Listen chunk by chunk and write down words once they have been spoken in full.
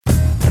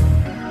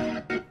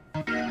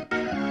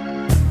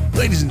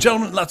Ladies and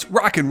gentlemen, let's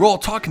rock and roll.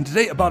 Talking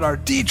today about our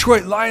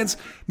Detroit Lions.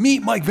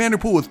 Meet Mike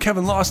Vanderpool with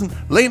Kevin Lawson,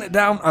 laying it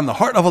down on the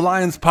Heart of a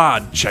Lions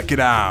pod. Check it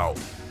out.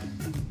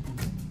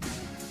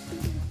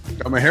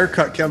 Got my hair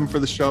cut, Kevin, for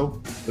the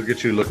show. Look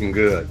at you looking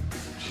good.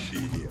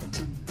 Shit.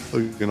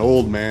 Looking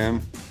old,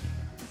 man.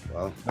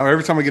 Well, now,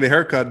 every time I get a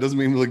haircut, it doesn't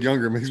make me look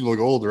younger. It makes me look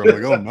older. I'm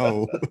like, oh,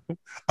 no.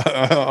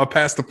 I'll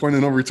pass the point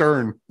of no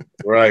return.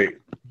 Right.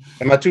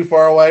 Am I too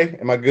far away?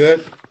 Am I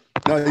good?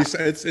 No,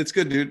 it's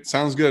good, dude.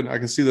 Sounds good. I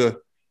can see the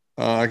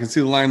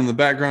line in the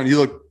background. You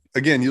look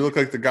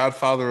like the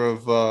godfather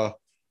of the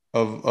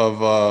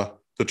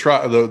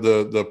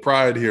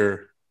pride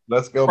here.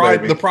 Let's go,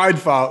 pride, baby. The pride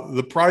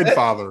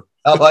father.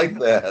 I like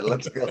that.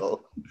 Let's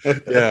go.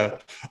 Yeah.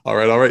 All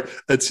right.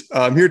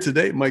 I'm here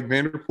today, Mike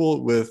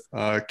Vanderpool, with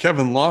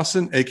Kevin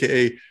Lawson,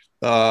 aka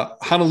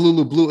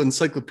Honolulu Blue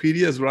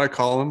Encyclopedia is what I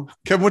call him.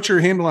 Kevin, what's your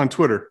handle on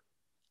Twitter?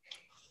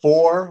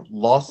 4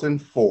 Lawson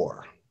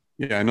 4.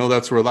 Yeah, I know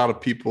that's where a lot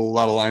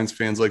of Lions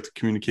fans like to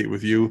communicate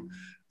with you.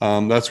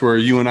 That's where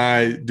you and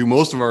I do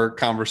most of our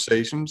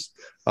conversations,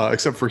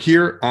 except for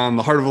here on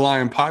the Heart of a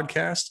Lion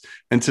podcast.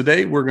 And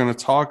today we're going to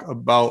talk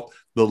about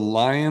the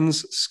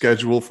Lions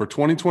schedule for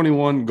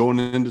 2021 going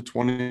into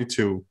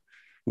 22.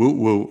 Woo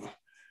woo.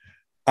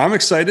 I'm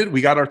excited.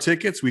 We got our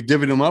tickets. We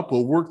divvied them up.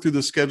 We'll work through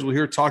the schedule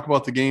here, talk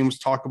about the games,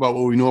 talk about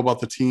what we know about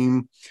the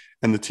team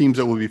and the teams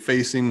that we'll be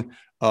facing,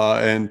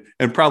 and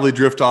probably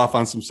drift off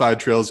on some side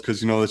trails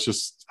because, that's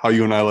just how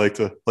you and I like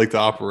to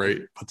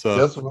operate. But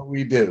that's what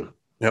we do.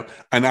 Yep.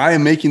 And I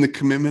am making the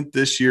commitment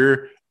this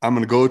year. I'm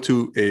going to go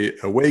to a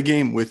away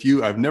game with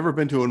you. I've never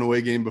been to an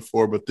away game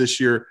before, but this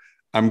year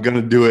I'm going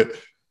to do it.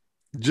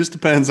 Just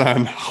depends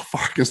on how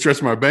far I can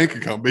stretch my bank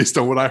account based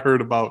on what I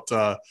heard about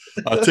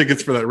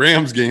tickets for that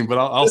Rams game. But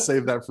I'll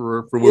save that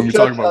for when we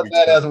talk about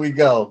that as we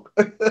go.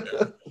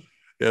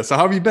 Yeah. So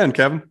how have you been,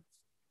 Kevin?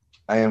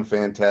 I am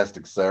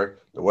fantastic, sir.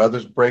 The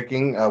weather's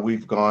breaking.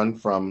 We've gone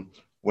from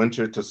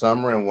winter to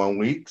summer in 1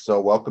 week.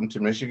 So welcome to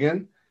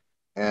Michigan.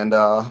 And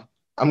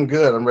I'm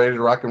good. I'm ready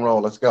to rock and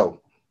roll. Let's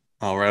go.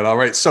 All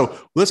right. So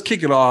let's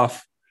kick it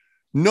off.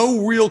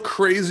 No real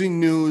crazy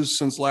news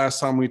since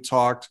last time we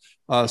talked.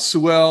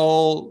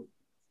 Sewell.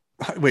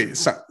 How do we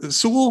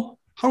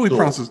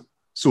pronounce this?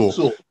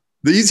 Sewell.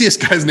 The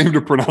easiest guy's name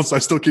to pronounce. I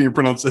still can't even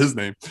pronounce his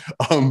name.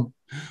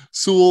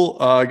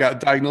 Sewell got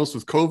diagnosed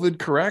with COVID,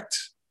 correct?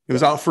 He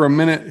was out for a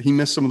minute. He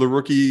missed some of the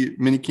rookie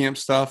minicamp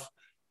stuff.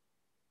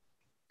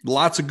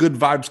 Lots of good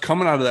vibes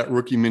coming out of that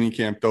rookie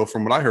minicamp, though,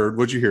 from what I heard.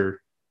 What'd you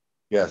hear?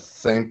 Yes,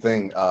 same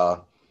thing.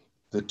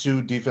 The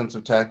 2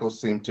 defensive tackles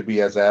seem to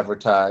be as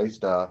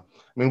advertised.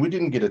 We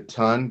didn't get a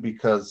ton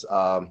because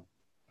one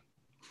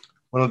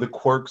of the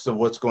quirks of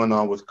what's going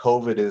on with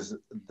COVID is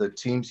the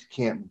teams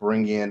can't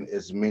bring in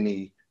as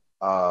many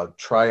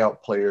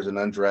tryout players and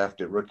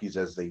undrafted rookies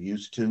as they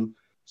used to.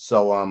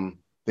 So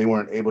they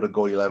weren't able to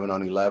go 11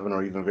 on 11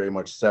 or even very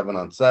much 7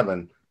 on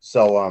 7.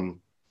 So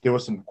there were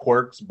some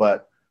quirks,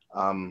 but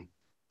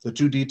the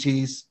 2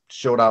 DTs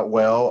showed out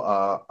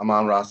well.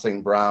 Amon-Ra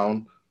St.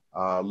 Brown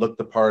looked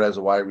the part as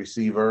a wide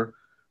receiver.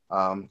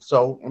 Lots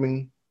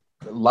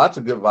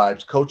of good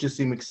vibes. Coaches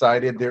seem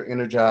excited. They're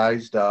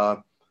energized.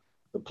 The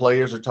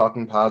players are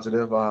talking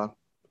positive. I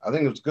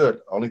think it was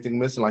good. Only thing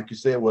missing, like you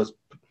said, was,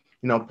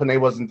 Panay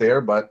wasn't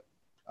there, but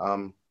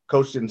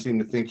coach didn't seem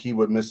to think he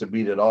would miss a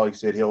beat at all. He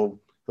said he'll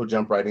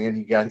jump right in.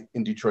 He got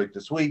in Detroit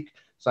this week,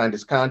 signed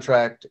his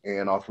contract,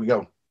 and off we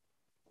go.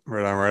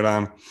 Right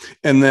on.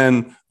 And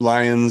then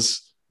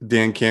Lions,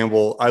 Dan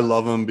Campbell, I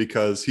love him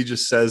because he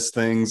just says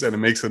things and it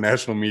makes the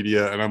national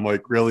media. And I'm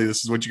like, really,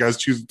 this is what you guys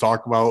choose to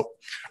talk about?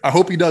 I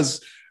hope he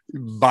does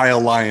buy a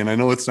Lion. I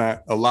know it's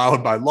not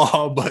allowed by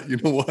law, but you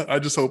know what? I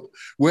just hope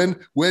when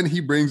he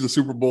brings the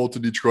Super Bowl to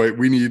Detroit,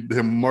 we need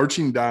him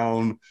marching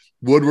down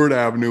Woodward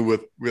Avenue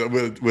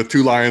with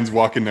 2 Lions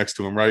walking next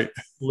to him, right?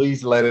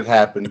 Please let it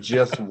happen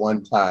just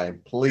one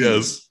time,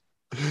 please.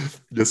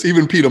 Yes,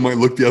 even Peter might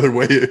look the other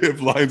way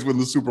if Lions win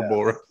the Super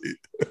Bowl, right?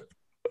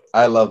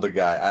 I love the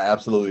guy. I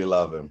absolutely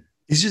love him.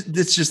 It's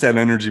just that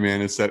energy,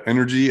 man. It's that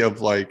energy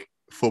of like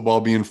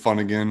football being fun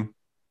again.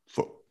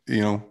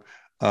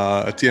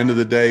 At the end of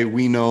the day,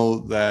 we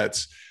know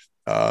that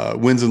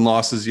wins and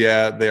losses,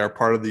 they are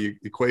part of the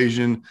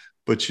equation,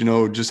 but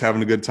just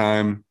having a good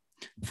time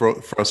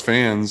for us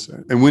fans,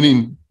 and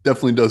winning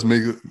definitely does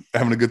make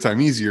having a good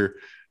time easier.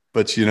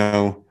 But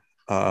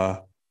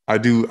I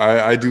do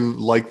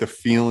like the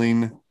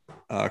feeling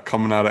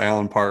coming out of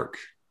Allen Park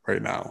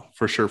right now,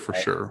 for sure.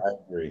 I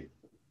agree.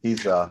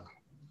 He's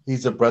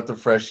a breath of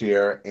fresh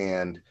air,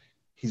 and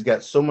he's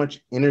got so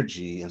much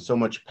energy and so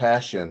much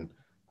passion.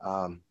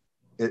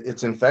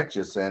 It's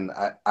infectious, and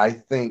I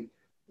think,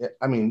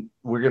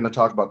 we're going to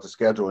talk about the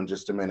schedule in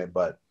just a minute,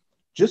 but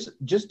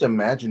just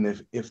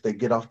imagine if they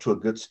get off to a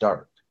good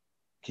start.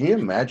 Can you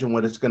imagine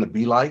what it's going to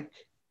be like?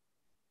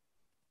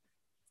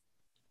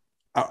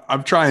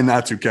 I'm trying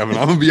not to, Kevin.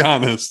 I'm gonna be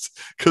honest,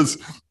 because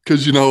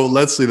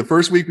let's see. The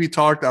first week we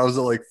talked, I was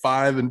at like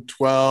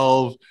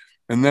 5-12,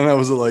 and then I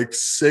was at like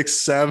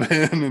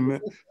 6-7,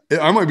 and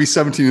I might be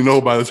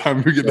 17-0 by the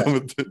time we get done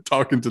with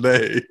talking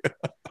today.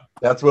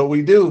 That's what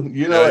we do.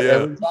 You know,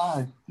 every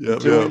time.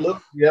 Until we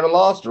lose, we haven't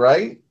lost,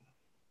 right?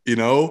 You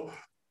know,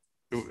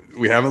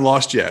 we haven't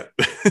lost yet.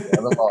 We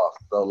haven't lost,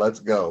 so let's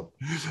go.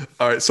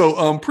 All right. So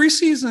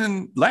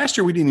preseason, last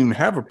year we didn't even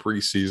have a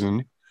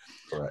preseason.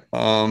 Correct.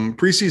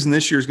 Preseason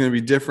this year is going to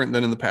be different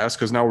than in the past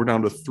because now we're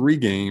down to 3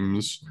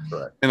 games.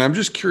 Correct. And I'm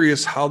just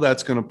curious how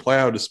that's going to play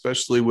out,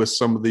 especially with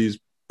some of these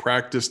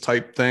practice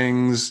type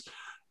things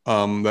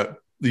that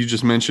you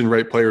just mentioned,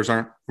 right?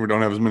 We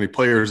don't have as many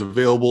players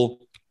available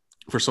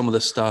for some of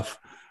this stuff.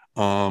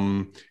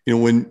 When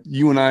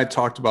you and I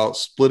talked about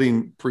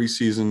splitting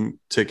preseason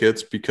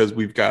tickets because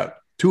we've got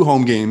 2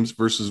 home games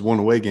versus 1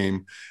 away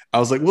game, I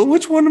was like, well,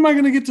 which one am I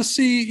going to get to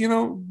see,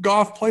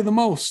 Goff play the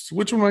most?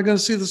 Which one am I going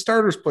to see the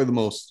starters play the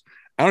most?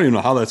 I don't even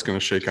know how that's going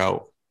to shake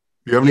out.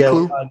 Do you have any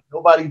clue?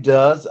 Nobody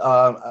does.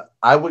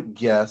 I would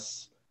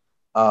guess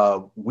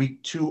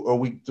week 2 or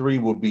week 3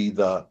 will be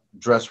the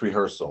dress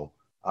rehearsal.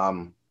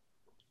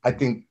 I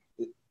think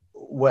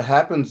what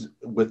happens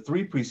with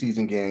 3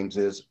 preseason games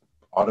is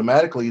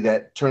automatically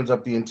that turns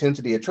up the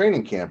intensity at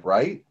training camp,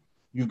 right?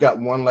 You've got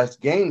 1 less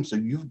game, so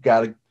you've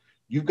got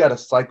to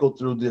cycle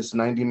through this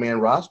 90-man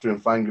roster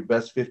and find your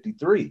best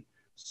 53.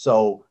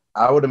 So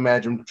I would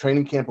imagine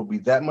training camp will be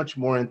that much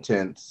more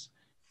intense.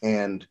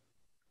 And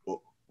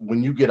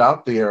when you get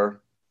out there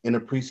in a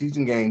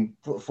preseason game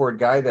for a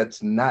guy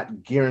that's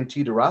not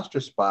guaranteed a roster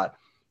spot,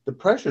 the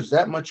pressure is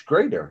that much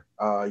greater.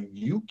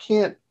 You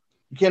can't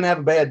have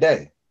a bad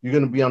day. You're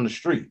going to be on the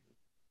street.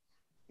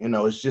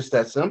 It's just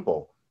that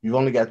simple. You've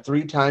only got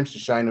 3 times to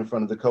shine in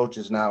front of the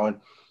coaches now,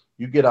 and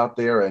you get out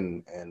there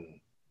and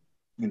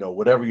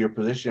whatever your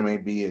position may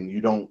be, and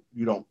you don't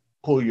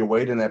pull your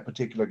weight in that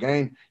particular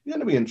game, you're going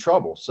to be in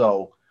trouble.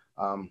 So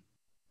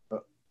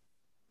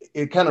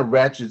it kind of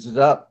ratchets it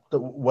up to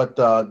what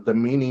the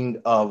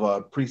meaning of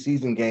a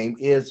preseason game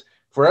is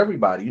for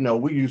everybody.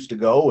 We used to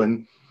go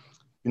and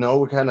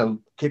we're kind of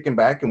kicking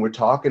back and we're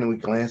talking and we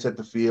glance at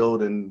the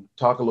field and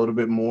talk a little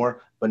bit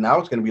more. But now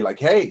it's going to be like,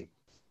 hey,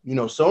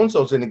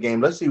 so-and-so's in the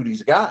game. Let's see what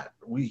he's got.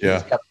 He's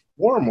got to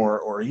perform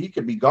or he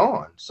could be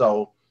gone.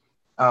 So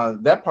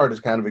that part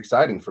is kind of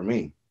exciting for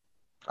me.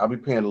 I'll be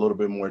paying a little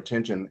bit more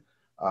attention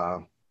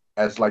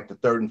as like the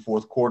 3rd and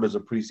 4th quarters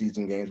of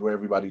preseason games where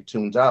everybody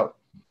tunes out.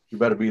 You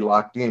better be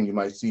locked in. You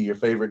might see your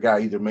favorite guy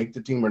either make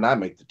the team or not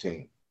make the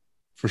team.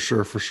 For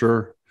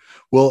sure.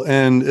 Well,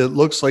 and it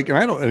looks like,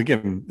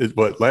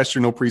 but last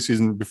year, no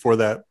preseason. Before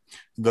that,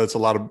 that's a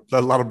lot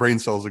of brain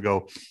cells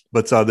ago.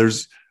 But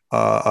there's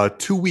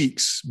 2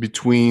 weeks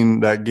between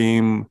that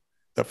game,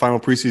 that final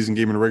preseason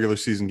game and a regular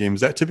season game.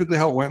 Is that typically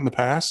how it went in the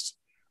past?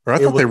 Or I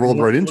thought they rolled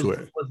right into it.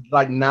 It was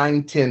like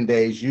 9-10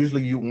 days.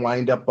 Usually you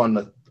wind up on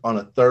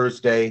a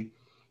Thursday,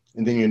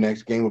 and then your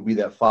next game will be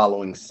that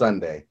following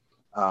Sunday.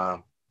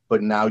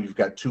 But now you've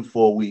got 2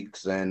 full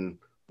weeks. And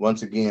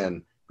once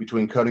again,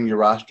 between cutting your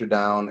roster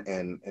down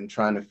and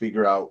trying to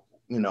figure out,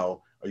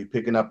 are you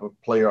picking up a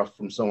player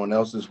from someone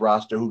else's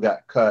roster who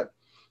got cut?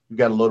 You've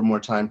got a little more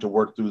time to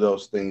work through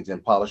those things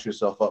and polish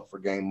yourself up for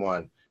game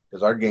 1,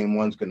 because our game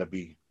 1's going to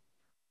be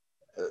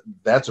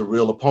that's a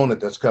real opponent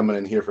that's coming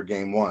in here for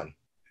game 1.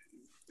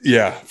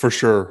 Yeah, for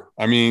sure.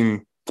 I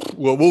mean,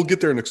 well, we'll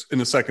get there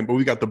in a second, but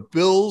we got the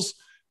Bills,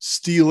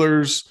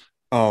 Steelers.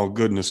 Oh,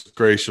 goodness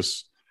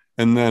gracious.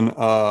 And then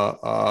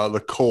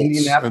the Colts.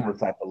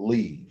 Indianapolis, I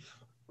believe.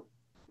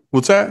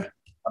 What's that?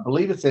 I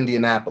believe it's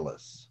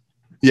Indianapolis.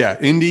 Yeah,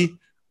 Indy,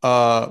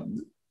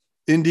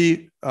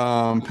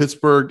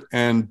 Pittsburgh,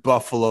 and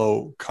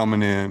Buffalo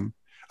coming in.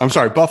 I'm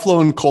sorry,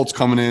 Buffalo and Colts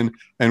coming in,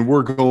 and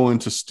we're going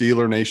to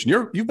Steeler Nation.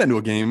 You've been to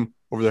a game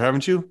over there,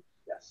 haven't you?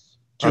 Yes.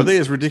 Are they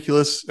as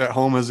ridiculous at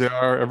home as they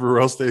are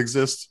everywhere else they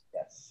exist?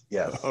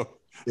 Yes. Oh.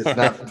 It's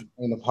not for the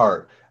faint of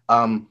heart.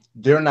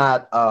 They're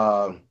not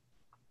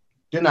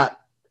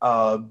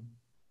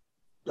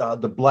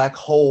the black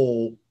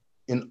hole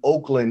in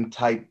Oakland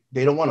type.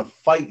 They don't want to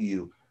fight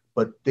you,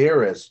 but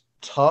they're as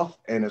tough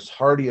and as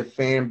hardy a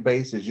fan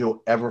base as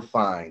you'll ever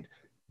find.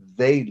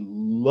 They're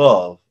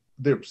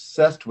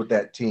obsessed with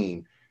that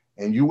team.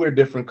 And you wear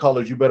different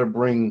colors. You better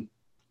bring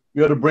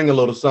a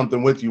little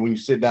something with you when you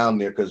sit down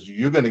there, because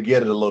you're going to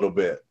get it a little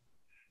bit.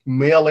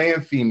 Male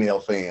and female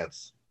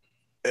fans.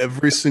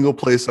 Every single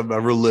place I've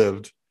ever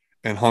lived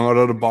and hung out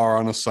at a bar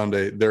on a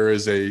Sunday, there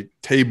is a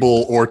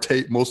table or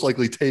most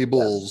likely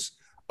tables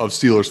of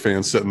Steelers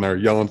fans sitting there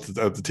yelling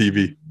at the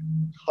TV.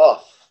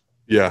 Tough.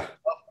 Yeah.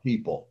 Tough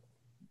people.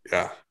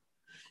 Yeah.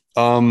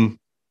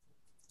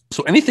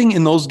 So anything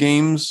in those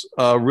games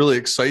really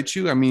excites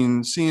you? I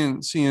mean,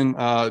 seeing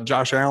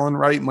Josh Allen,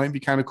 right, might be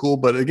kind of cool.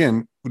 But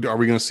again, are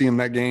we going to see him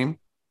that game?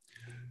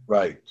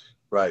 Right.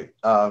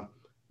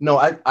 No,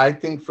 I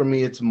think for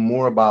me, it's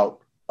more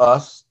about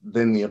us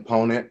than the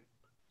opponent.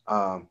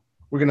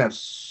 We're going to have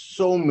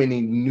so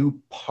many new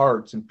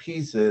parts and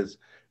pieces,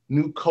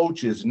 new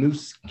coaches, new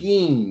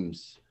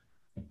schemes.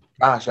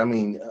 Gosh, I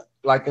mean,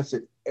 like I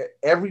said,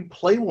 every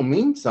play will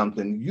mean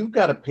something. You've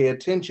got to pay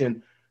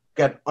attention.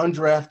 Got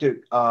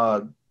undrafted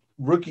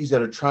rookies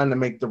that are trying to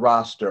make the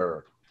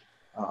roster.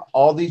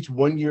 All these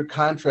one-year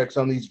contracts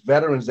on these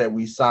veterans that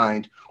we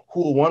signed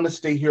who will want to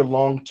stay here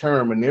long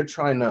term, and they're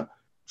trying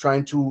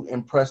to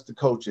impress the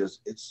coaches.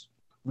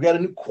 We got a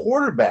new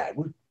quarterback.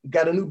 We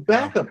got a new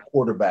backup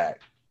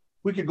quarterback.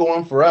 We could go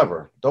on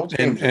forever. Those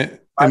games are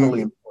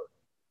finally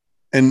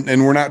important.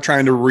 And we're not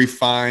trying to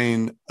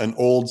refine an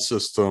old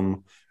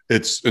system.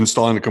 It's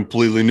installing a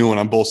completely new one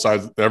on both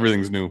sides.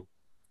 Everything's new.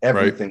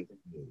 Everything.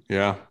 Right?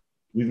 Yeah.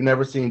 We've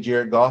never seen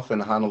Jared Goff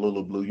in a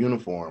Honolulu Blue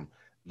uniform.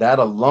 That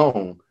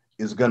alone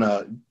is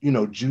gonna,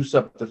 juice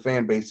up the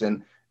fan base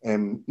and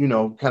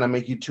kind of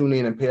make you tune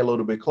in and pay a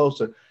little bit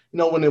closer.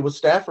 When it was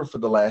Stafford for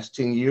the last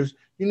 10 years,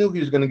 you knew he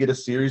was going to get a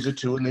series or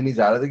two and then he's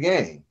out of the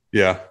game.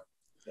 Yeah.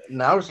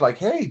 Now it's like,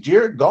 hey,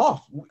 Jared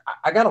Goff,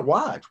 I got to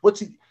watch.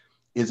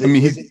 Is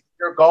it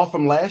Jared Goff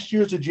from last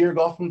year or Jared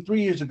Goff from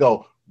 3 years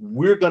ago?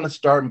 We're going to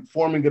start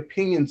forming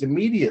opinions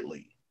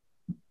immediately.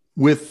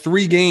 With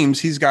 3 games,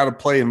 he's got to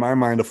play, in my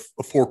mind,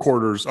 4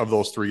 quarters of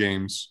those 3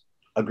 games.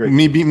 Agreed.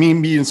 Me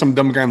being some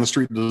dumb guy on the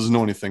street that doesn't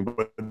know anything,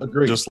 but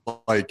Agreed. Just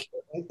like,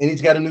 and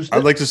he's got a new.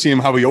 I'd like to see him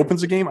how he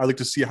opens a game. I'd like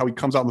to see how he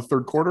comes out in the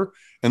third quarter,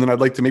 and then I'd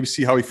like to maybe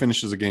see how he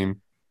finishes a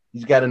game.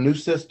 He's got a new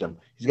system.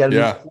 He's got a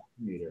new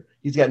coordinator.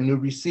 He's got new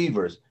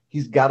receivers.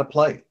 He's got to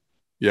play.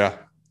 Yeah, it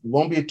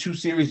won't be a 2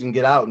 series and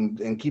get out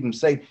and keep him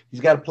safe. He's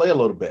got to play a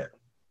little bit.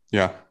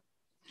 Yeah,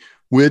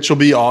 which will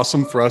be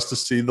awesome for us to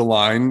see the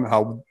line,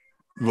 how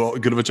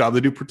good of a job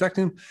they do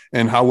protecting,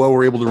 and how well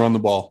we're able to run the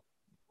ball,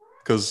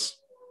 because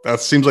that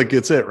seems like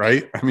it's it,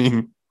 right? I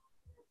mean,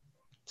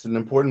 it's an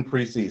important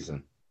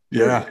preseason.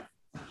 Yeah.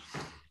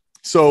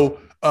 So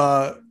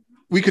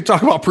we could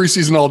talk about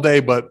preseason all day,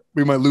 but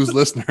we might lose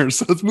listeners.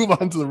 So let's move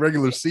on to the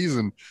regular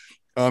season.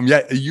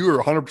 Yeah, you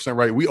are 100%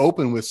 right. We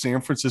open with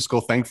San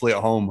Francisco, thankfully, at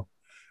home.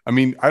 I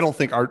mean, I don't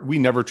think we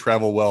never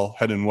travel well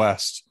heading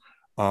west.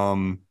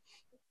 Those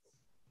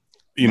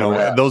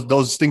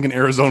stinking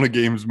Arizona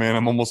games, man.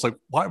 I'm almost like,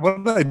 what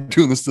am I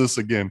doing this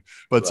again?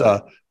 But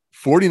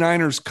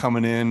 49ers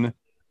coming in.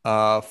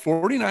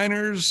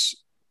 49ers,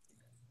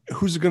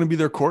 who's going to be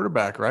their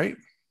quarterback, right?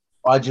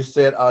 I just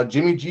said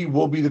Jimmy G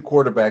will be the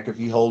quarterback if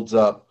he holds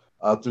up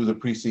through the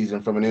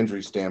preseason from an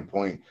injury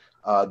standpoint.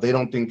 They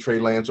don't think Trey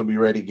Lance will be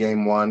ready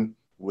game 1,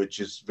 which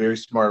is very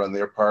smart on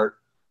their part.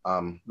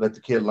 Let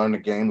the kid learn the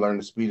game, learn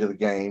the speed of the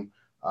game.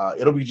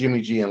 It'll be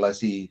Jimmy G unless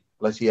he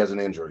has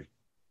an injury.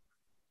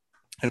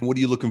 And what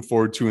are you looking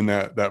forward to in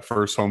that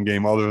first home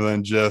game, other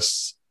than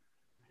just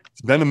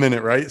it's been a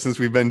minute, right, since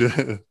we've been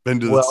to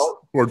this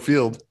Ford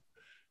Field?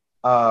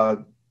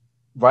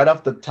 Right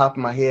off the top of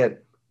my head,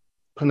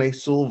 Penei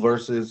Sewell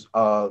versus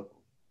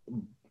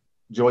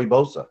Joey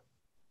Bosa,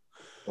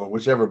 or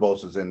whichever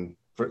Bosa's in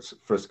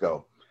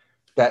Frisco.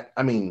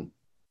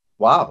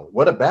 Wow,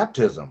 what a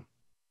baptism.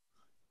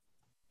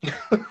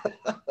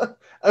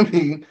 I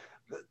mean,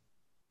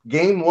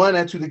 game 1,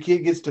 that's who the kid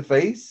gets to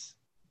face.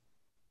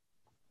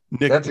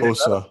 Nick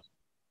Bosa.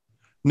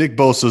 Nick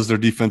Bosa is their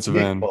defensive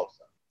end. Bosa.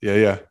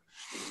 Yeah.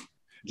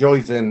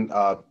 Joey's in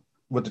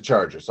with the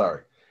Chargers,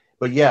 sorry.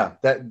 But yeah,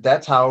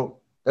 that's how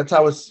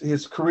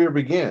his career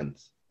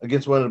begins,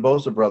 against one of the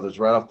Bosa brothers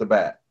right off the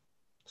bat.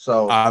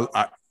 So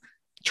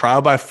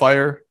trial by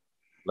fire.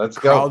 Let's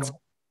go.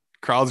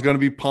 Crowd's going to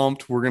be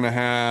pumped. We're going to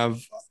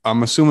have,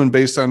 I'm assuming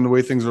based on the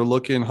way things are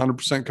looking,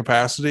 100%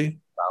 capacity.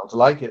 Sounds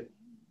like it.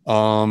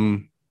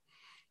 And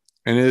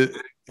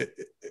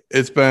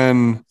it's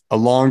been a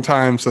long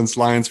time since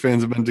Lions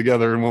fans have been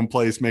together in one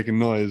place making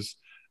noise.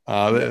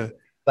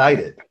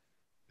 Excited.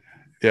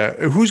 Yeah.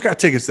 Who's got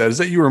tickets to that? Is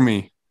that you or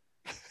me?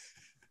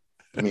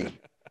 Me.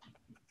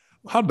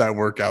 How'd that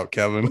work out,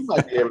 Kevin? We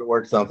might be able to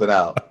work something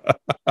out.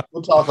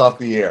 We'll talk off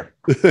the air.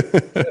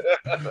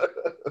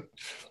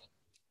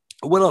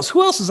 What else?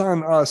 Who else is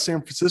on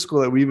San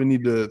Francisco that we even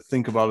need to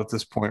think about at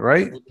this point,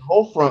 right? The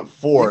whole front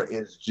four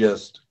is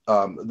just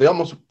they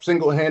almost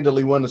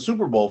single-handedly won the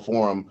Super Bowl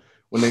for them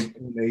when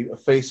they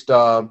faced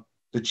the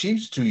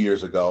Chiefs 2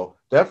 years ago.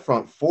 That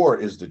front four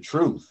is the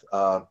truth.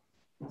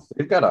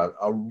 They've got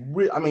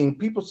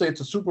people say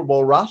it's a Super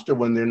Bowl roster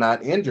when they're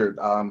not injured.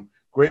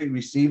 Great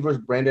receivers,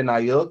 Brandon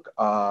Ayuk.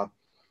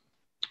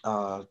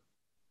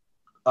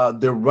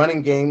 Their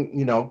running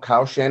game,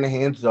 Kyle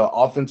Shanahan's the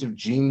offensive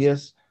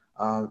genius.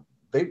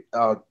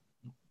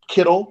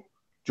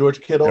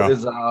 George Kittle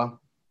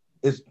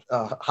is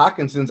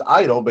Hawkinson's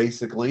idol,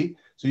 basically.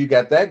 So you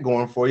got that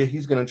going for you.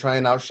 He's going to try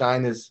and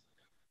outshine his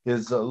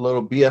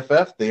little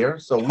BFF there.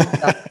 So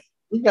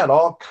we got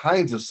all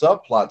kinds of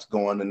subplots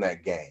going in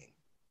that game.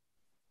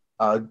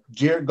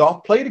 Jared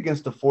Goff played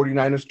against the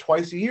 49ers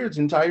twice a year his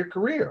entire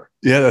career.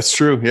 Yeah, that's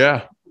true.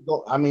 Yeah.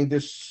 I mean,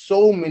 there's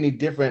so many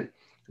different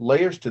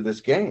layers to this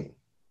game.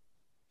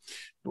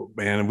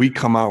 Man, we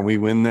come out and we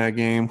win that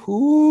game.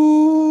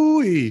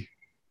 Hoo-wee.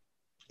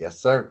 Yes,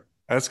 sir.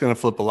 That's going to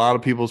flip a lot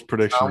of people's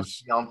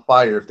predictions. I'll be on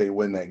fire if they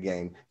win that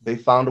game. They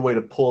found a way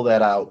to pull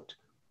that out.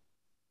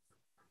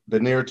 The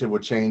narrative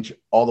would change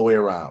all the way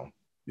around.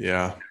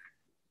 Yeah.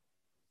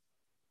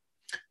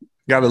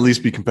 Got to at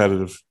least be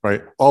competitive,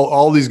 right?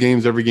 All these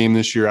games, every game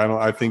this year.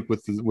 I think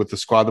with the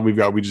squad that we've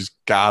got, we just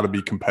got to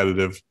be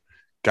competitive.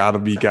 Got to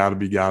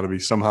be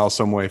somehow,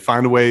 some way.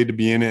 Find a way to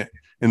be in it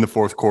in the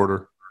fourth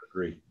quarter.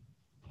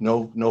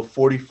 no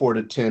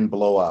 44-10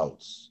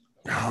 blowouts.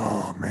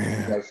 Oh You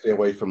man. got to stay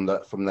away from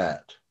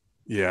that.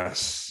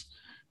 Yes.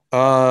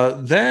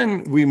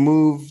 Then we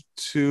move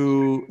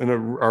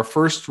to our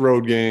first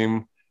road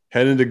game,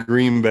 heading to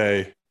Green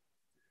Bay.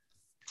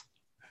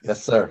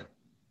 Yes, sir.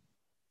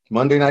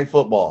 Monday Night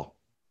Football.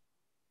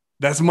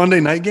 That's a Monday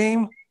night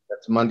game?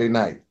 That's Monday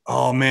night.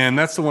 Oh man,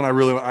 that's the one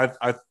I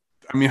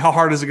mean, how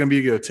hard is it going to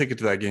be to get a ticket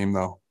to that game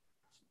though?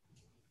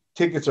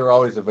 Tickets are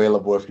always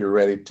available if you're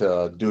ready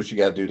to do what you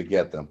got to do to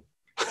get them.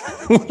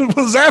 What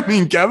does that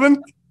mean,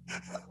 Kevin?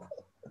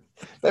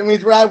 That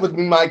means ride with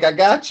me, Mike. I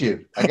got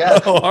you.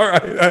 Oh, all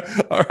right.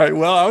 All right.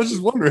 Well, I was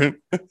just wondering.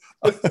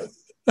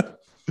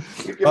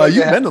 You've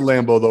been to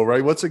Lambeau though,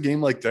 right? What's a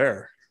game like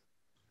there?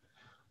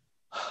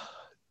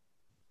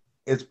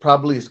 It's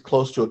probably as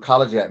close to a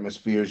college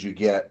atmosphere as you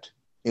get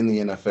in the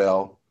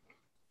NFL.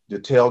 The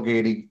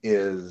tailgating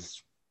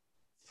is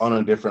on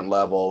a different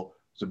level.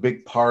 It's a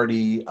big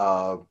party.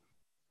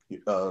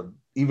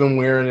 Even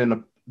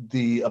wearing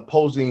the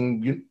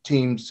opposing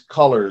team's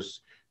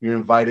colors, you're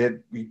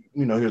invited.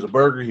 Here's a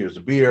burger, here's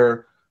a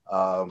beer.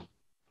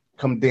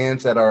 Come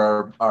dance at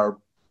our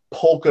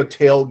polka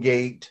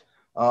tailgate.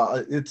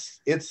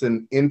 It's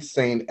an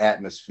insane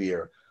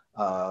atmosphere.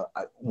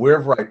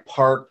 Wherever I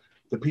park,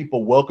 the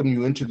people welcome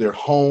you into their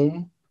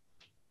home.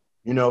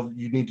 You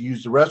need to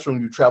use the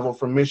restroom. You travel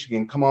from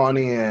Michigan, come on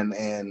in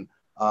and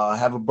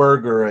have a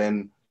burger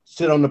and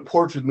sit on the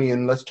porch with me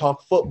and let's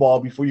talk football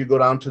before you go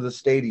down to the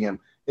stadium.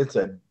 It's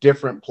a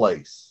different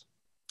place.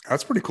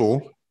 That's pretty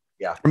cool.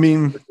 Yeah. I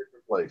mean, it's a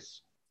different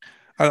place.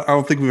 I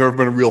don't think we've ever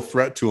been a real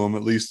threat to them,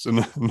 at least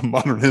in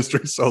modern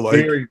history. So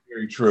very,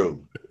 very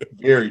true.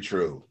 Very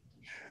true.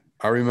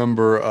 I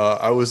remember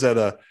I was at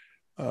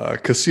a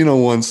casino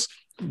once,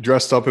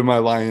 dressed up in my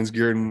Lions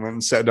gear, and went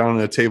and sat down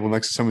at a table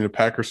next to somebody, a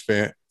Packers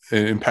fan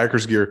in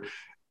Packers gear.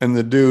 And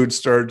the dude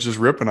started just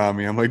ripping on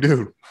me. I'm like,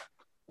 dude,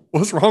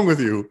 what's wrong with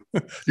you?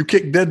 You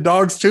kick dead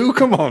dogs too?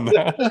 Come on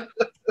now.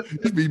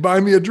 Just be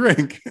buying me a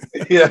drink.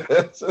 Yeah.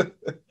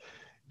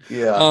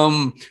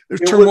 Yeah.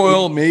 There's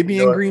turmoil maybe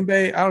in Green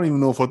Bay. I don't even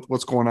know if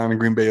what's going on in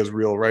Green Bay is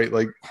real, right?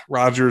 Like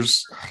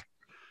Rodgers.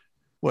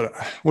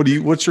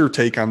 What's your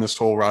take on this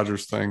whole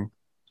Rodgers thing?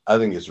 I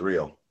think it's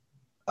real.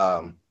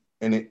 And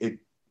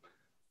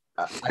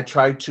I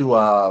try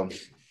to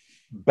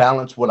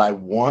balance what I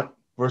want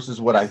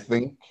versus what I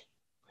think.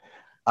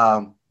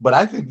 But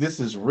I think this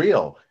is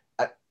real.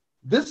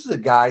 This is a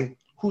guy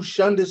who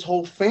shunned his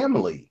whole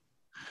family.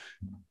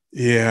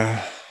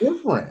 Yeah.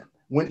 Different.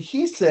 When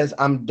he says,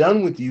 I'm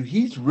done with you,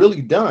 he's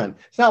really done.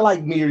 It's not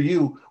like me or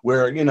you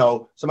where,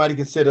 somebody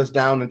can sit us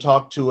down and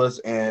talk to us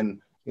and,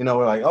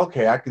 we're like,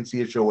 okay, I can see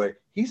it your way.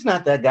 He's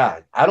not that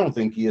guy. I don't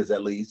think he is,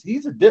 at least.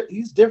 He's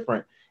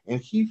different. And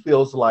he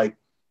feels like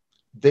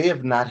they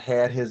have not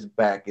had his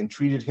back and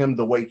treated him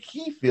the way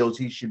he feels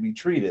he should be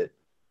treated.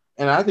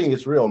 And I think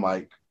it's real,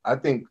 Mike. I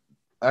think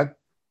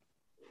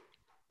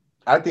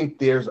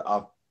there's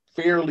a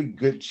fairly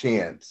good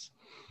chance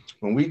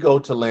when we go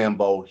to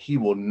Lambeau, he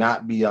will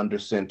not be under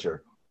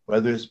center,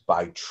 whether it's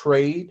by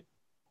trade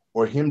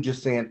or him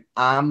just saying,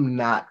 I'm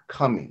not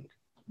coming.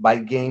 By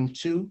game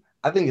 2,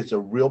 I think it's a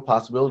real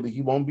possibility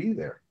he won't be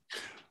there.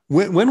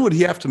 When would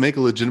he have to make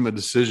a legitimate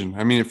decision?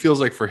 I mean, it feels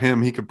like for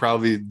him, he could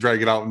probably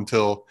drag it out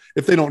until,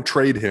 if they don't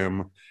trade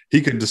him,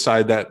 he could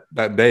decide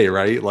that day,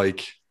 right?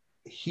 Like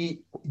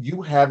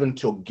you have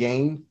until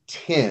game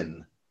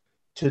 10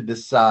 to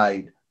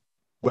decide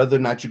whether or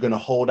not you're going to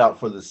hold out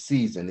for the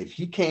season. If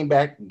he came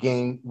back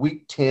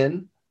week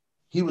 10,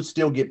 he would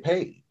still get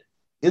paid.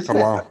 Isn't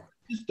that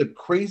just the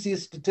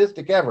craziest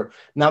statistic ever?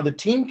 Now, the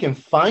team can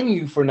fine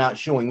you for not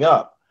showing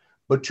up,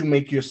 but to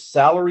make your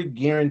salary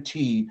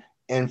guaranteed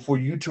and for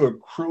you to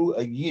accrue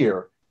a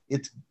year,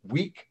 it's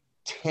week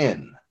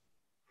 10.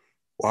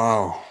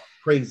 Wow.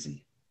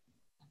 Crazy.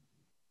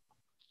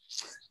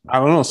 I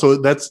don't know. So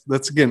that's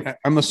again,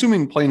 I'm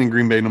assuming playing in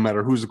Green Bay, no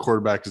matter who's the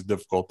quarterback, is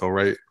difficult though,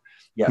 right?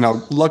 Yes.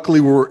 Now, luckily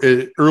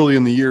we're early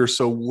in the year,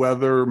 so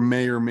weather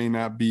may or may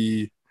not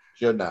be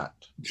should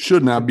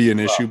not be an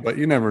issue, but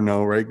you never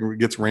know, right? It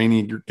gets rainy,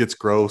 it gets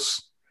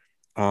gross.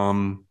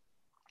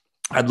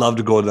 I'd love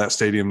to go to that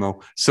stadium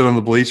though. Sit on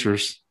the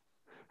bleachers.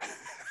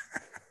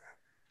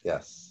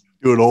 Yes.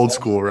 Do it old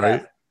school,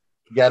 right?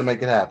 You got to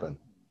make it happen.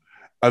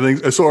 I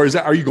think so.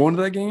 Are you going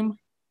to that game?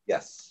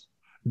 Yes.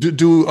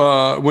 Do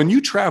when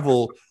you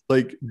travel,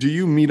 like, do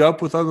you meet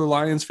up with other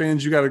Lions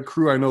fans? You got a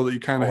crew I know that you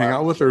kind of hang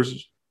out with, or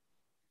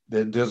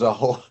there's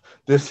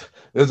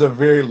a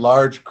very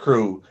large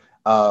crew,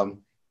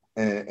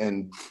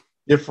 and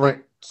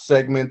different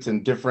segments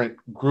and different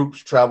groups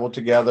travel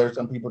together.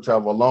 Some people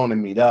travel alone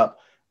and meet up,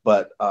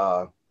 but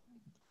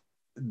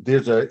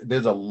there's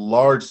a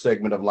large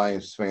segment of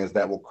Lions fans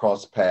that will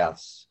cross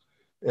paths,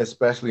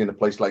 especially in a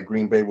place like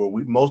Green Bay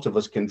where most of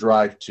us can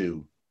drive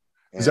to.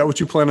 Is that what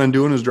you plan on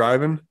doing, is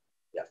driving?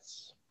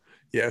 Yes.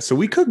 Yeah, so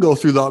we could go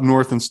through the up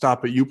north and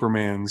stop at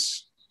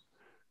Uperman's.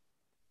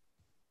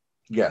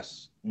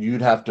 Yes,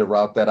 you'd have to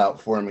route that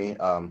out for me.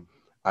 I'm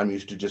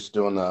used to just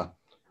doing the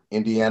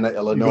Indiana,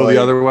 Illinois. You go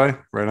the other way?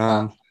 Right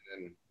on.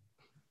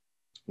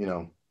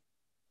 And,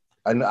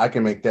 I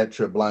can make that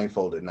trip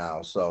blindfolded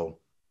now. So,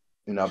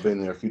 I've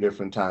been there a few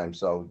different times.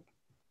 So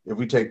if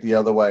we take the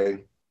other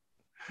way,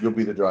 you'll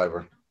be the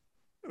driver.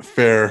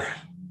 Fair.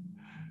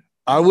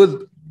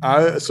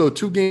 So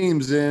 2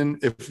 games in,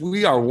 if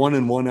we are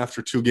 1-1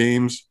 after 2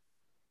 games,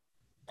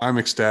 I'm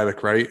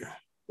ecstatic, right?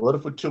 What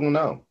if we're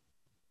 2-0?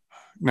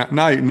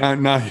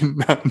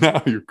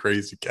 Now you're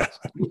crazy,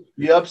 Kevin.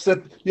 You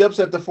upset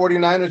the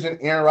 49ers and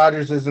Aaron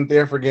Rodgers isn't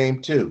there for game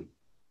 2.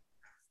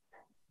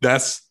 I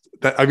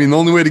mean, the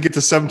only way to get to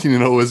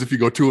 17-0 is if you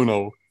go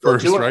 2-0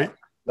 first, 2-0. Right?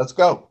 Let's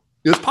go.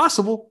 It's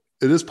possible.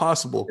 It is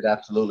possible. It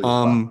absolutely is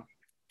possible.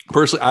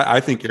 Personally, I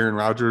think Aaron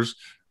Rodgers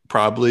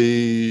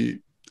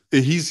probably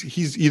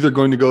he's either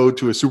going to go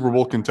to a Super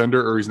Bowl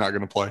contender or he's not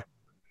going to play.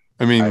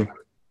 I mean,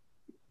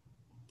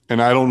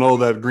 and I don't know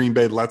that Green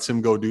Bay lets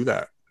him go do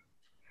that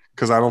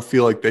because I don't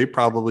feel like they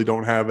probably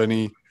don't have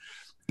any.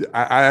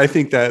 I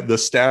think that the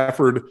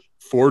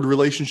Stafford-Ford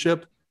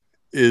relationship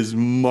is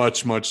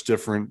much, much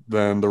different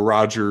than the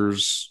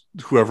Rodgers,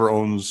 whoever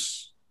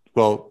owns.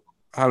 Well,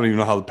 I don't even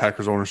know how the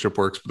Packers ownership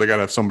works, but they got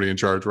to have somebody in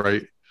charge,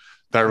 right?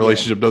 That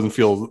relationship doesn't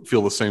feel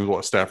the same as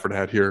what Stafford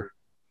had here.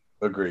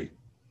 Agree.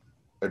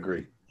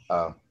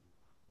 But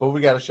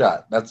we got a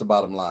shot. That's the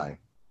bottom line.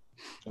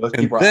 So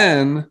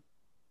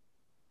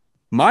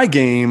my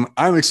game,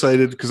 I'm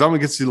excited because I'm going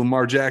to get to see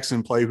Lamar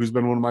Jackson play, who's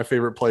been one of my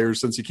favorite players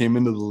since he came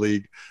into the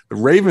league. The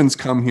Ravens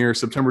come here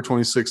September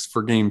 26th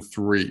for game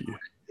 3.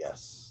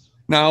 Yes.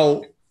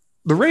 Now,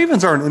 the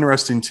Ravens are an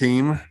interesting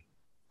team.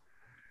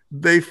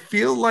 They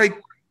feel like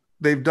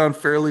they've done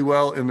fairly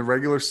well in the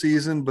regular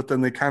season, but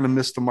then they kind of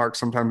miss the mark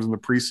sometimes in the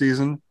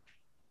preseason.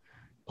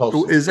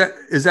 Is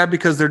that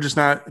because they're just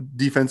not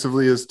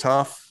defensively as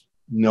tough?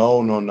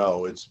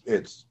 No.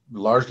 It's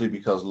largely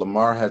because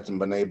Lamar hasn't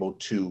been able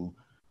to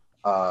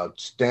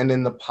stand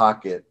in the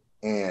pocket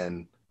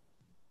and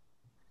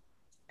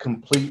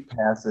complete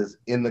passes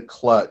in the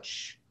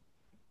clutch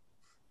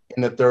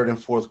in the third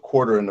and fourth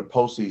quarter in the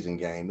postseason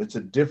game. It's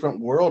a different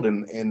world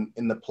in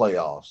the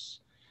playoffs.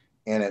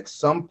 And at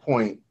some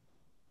point,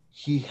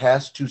 he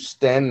has to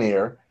stand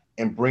there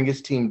and bring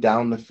his team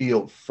down the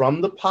field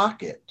from the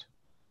pocket,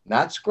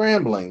 not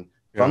scrambling,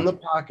 from the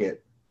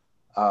pocket,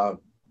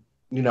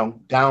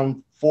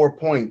 down 4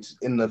 points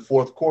in the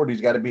fourth quarter.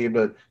 He's got to be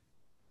able to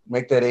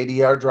make that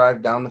 80-yard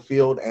drive down the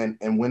field and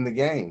win the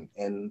game.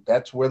 And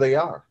that's where they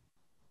are.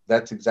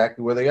 That's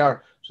exactly where they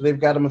are. So they've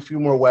got him a few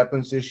more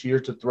weapons this year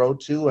to throw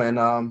to.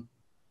 And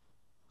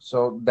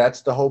so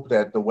that's the hope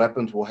that the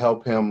weapons will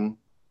help him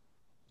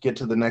get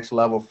to the next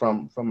level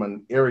from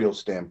an aerial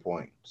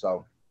standpoint.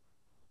 So,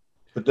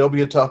 but they'll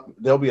be a tough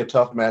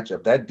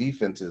matchup. That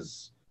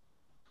defense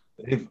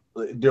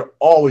they're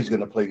always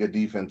going to play good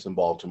defense in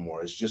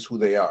Baltimore. It's just who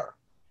they are.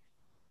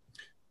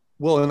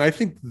 Well, and I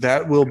think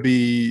that will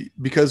be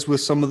because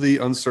with some of the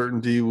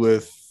uncertainty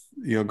with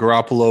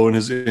Garoppolo and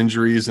his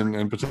injuries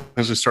and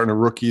potentially starting a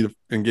rookie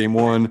in game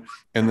 1,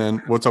 and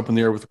then what's up in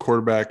the air with the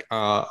quarterback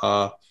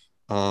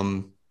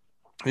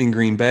in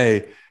Green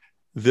Bay.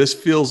 This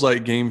feels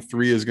like game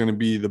 3 is going to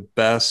be the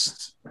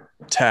best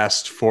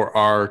test for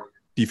our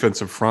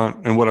defensive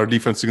front and what our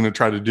defense is going to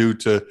try to do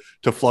to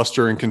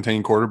fluster and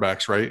contain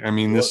quarterbacks. Right. I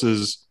mean, this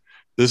is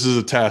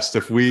a test.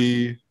 If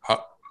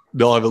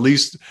they'll have at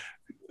least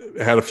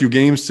had a few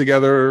games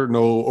together,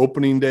 no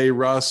opening day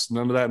rust,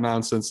 none of that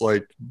nonsense.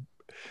 Like,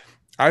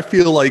 I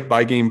feel like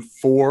by game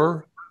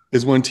 4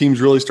 is when teams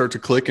really start to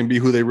click and be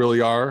who they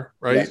really are.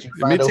 Right. Yes, it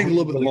may take a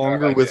little bit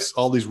longer with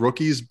all these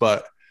rookies,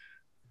 but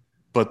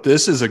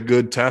this is a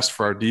good test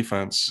for our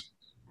defense.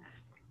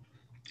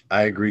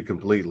 I agree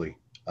completely.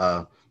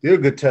 They're a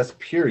good test,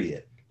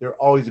 period. They're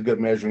always a good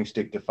measuring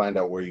stick to find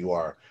out where you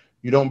are.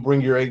 You don't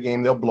bring your A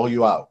game, they'll blow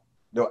you out.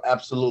 They'll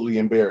absolutely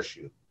embarrass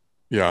you.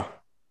 Yeah.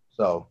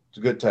 So it's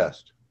a good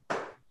test.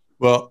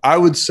 Well, I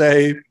would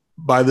say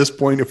by this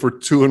point, if we're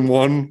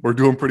 2-1, we're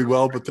doing pretty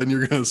well. But then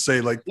you're going to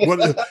say, like, what?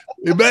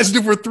 Imagine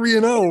if we're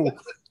 3-0. You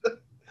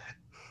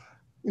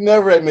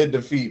never admit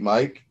defeat,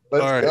 Mike.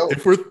 Let's all right. go.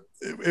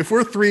 If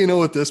we're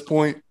 3-0 at this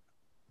point,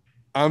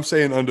 I'm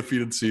saying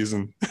undefeated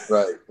season.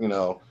 Right.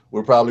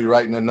 We're probably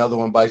writing another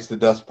one bites the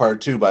dust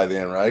part 2 by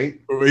then, right?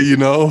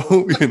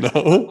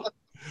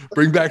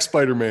 Bring back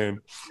Spider-Man.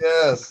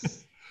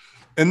 Yes.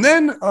 And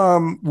then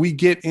we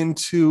get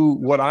into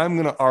what I'm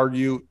going to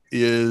argue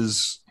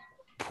is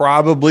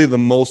probably the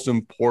most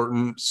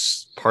important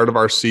part of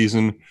our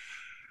season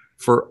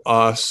for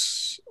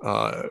us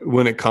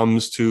when it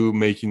comes to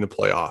making the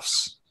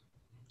playoffs.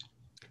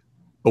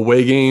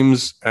 Away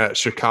games at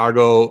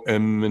Chicago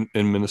and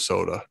in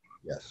Minnesota.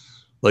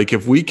 Yes. Like,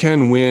 if we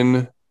can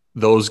win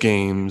those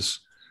games,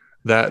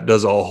 that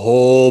does a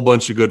whole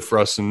bunch of good for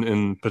us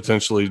in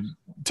potentially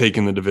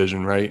taking the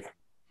division, right?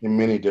 In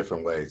many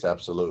different ways,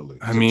 absolutely.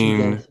 I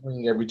mean,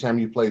 every time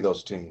you play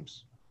those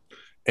teams.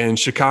 And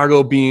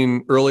Chicago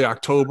being early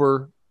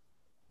October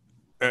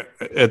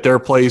at their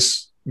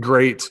place,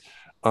 great.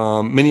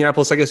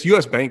 Minneapolis, I guess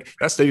US Bank,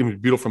 that stadium is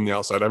beautiful from the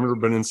outside. I've never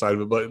been inside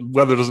of it, but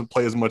weather doesn't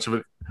play as much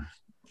of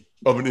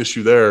an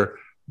issue there.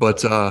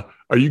 But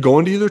are you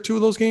going to either 2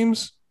 of those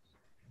games?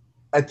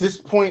 At this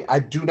point, I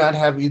do not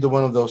have either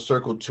one of those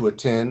circled to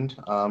attend.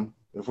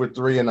 If we're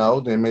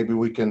 3-0, then maybe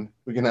we can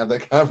have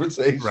that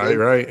conversation.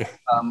 Right.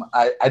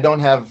 I don't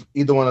have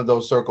either one of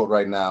those circled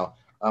right now.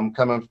 I'm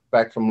coming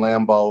back from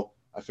Lambeau.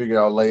 I figure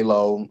I'll lay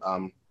low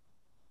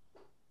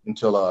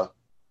until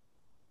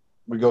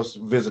we go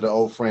visit an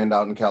old friend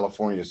out in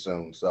California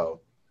soon.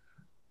 So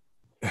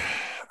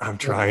I'm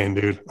trying,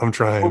 dude. I'm we'll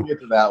trying.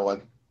 get to that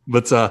one.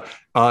 But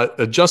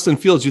Justin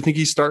Fields, you think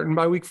he's starting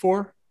by week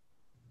 4?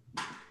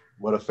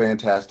 What a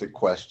fantastic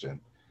question.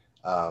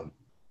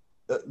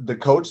 The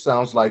coach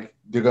sounds like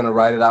they're going to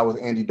ride it out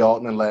with Andy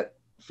Dalton and let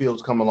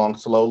Fields come along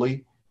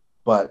slowly.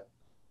 But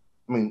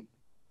I mean,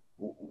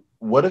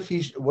 what if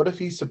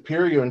he's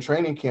superior in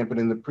training camp and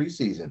in the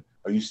preseason?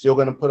 Are you still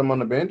going to put him on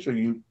the bench, or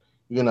you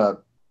going to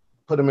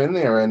put him in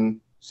there and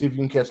see if you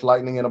can catch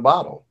lightning in a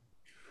bottle?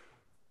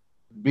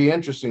 Be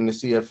interesting to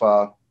see if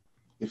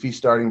he's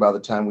starting by the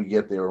time we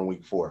get there in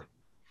week 4.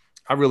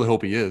 I really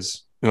hope he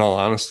is, in all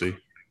honesty.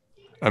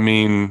 I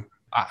mean,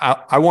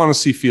 I want to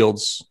see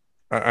Fields.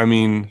 I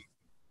mean,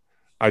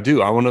 I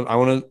do. I want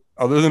to,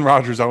 other than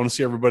Rodgers, I want to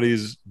see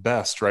everybody's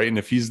best, right? And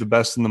if he's the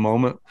best in the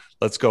moment,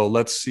 let's go.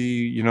 Let's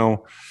see,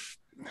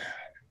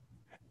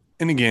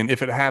 and again,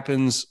 if it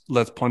happens,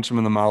 let's punch him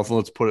in the mouth and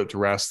let's put it to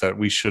rest that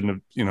we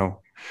shouldn't have,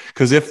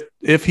 because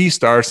if he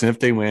starts and if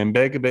they win,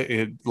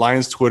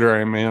 Lions Twitter,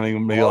 I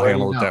mean, maybe I'll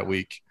handle it that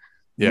week.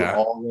 Yeah.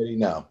 You already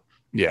know.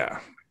 Yeah.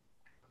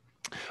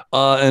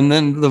 And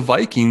then the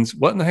Vikings,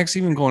 what in the heck's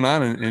even going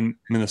on in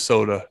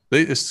Minnesota?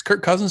 Is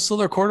Kirk Cousins still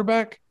their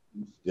quarterback?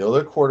 Still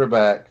their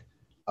quarterback.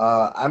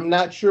 I'm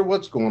not sure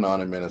what's going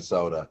on in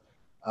Minnesota.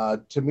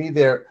 To me,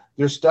 they're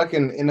stuck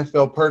in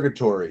NFL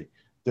purgatory.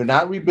 They're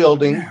not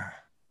rebuilding,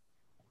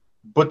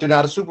 but they're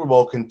not a Super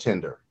Bowl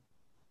contender.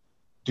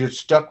 They're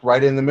stuck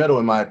right in the middle,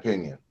 in my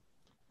opinion.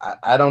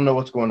 I don't know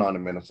what's going on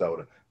in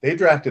Minnesota. They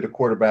drafted a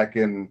quarterback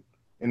in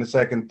the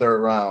second,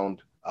 third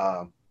round,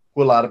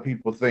 who a lot of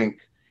people think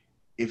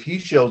if he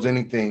shows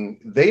anything,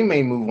 they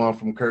may move on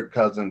from Kirk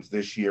Cousins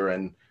this year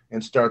and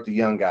start the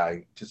young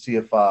guy to see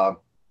if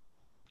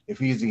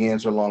he's the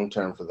answer long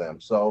term for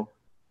them. So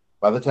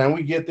by the time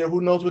we get there,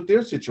 who knows what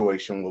their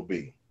situation will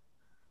be?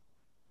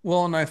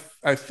 Well, and I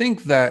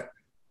think that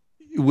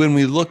when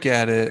we look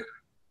at it,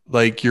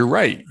 like you're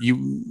right,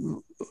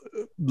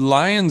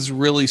 Lions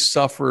really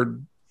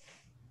suffered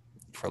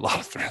for a lot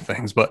of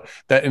things, but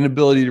that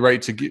inability,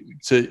 right, to get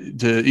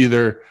to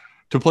either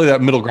to play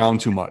that middle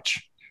ground too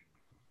much.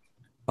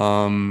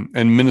 And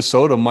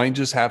Minnesota might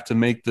just have to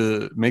make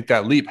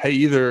that leap. Hey,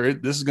 either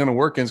this is going to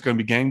work and it's going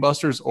to be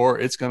gangbusters, or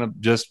it's going to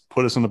just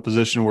put us in a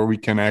position where we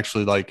can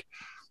actually like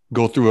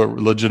go through a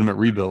legitimate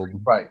rebuild.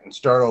 Right. And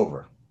start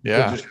over.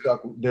 Yeah.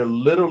 They're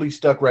literally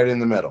stuck right in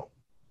the middle.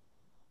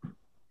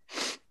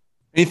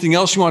 Anything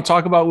else you want to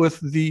talk about with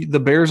the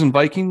Bears and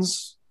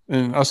Vikings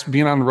and us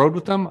being on the road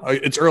with them?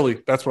 It's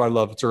early. That's what I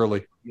love. It's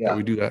early that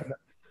we do that.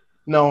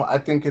 No, I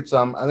think it's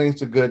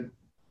a good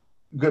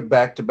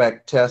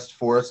back-to-back test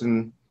for us,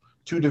 and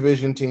 2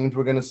 division teams.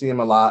 We're going to see them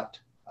a lot.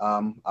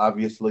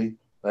 Obviously,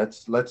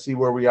 let's see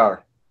where we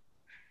are.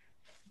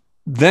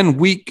 Then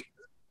week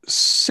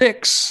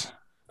 6,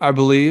 I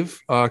believe,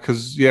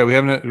 because we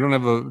don't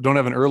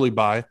have an early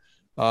bye.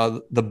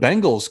 The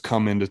Bengals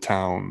come into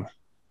town.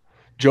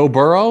 Joe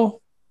Burrow.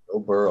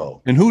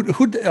 And who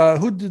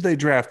did they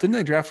draft? Didn't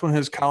they draft one of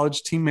his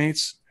college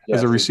teammates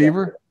as a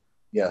receiver?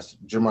 Yes,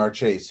 Ja'Marr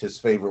Chase, his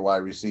favorite wide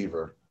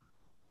receiver,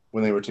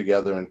 when they were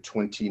together in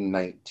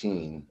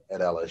 2019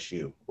 at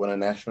LSU, won a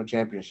national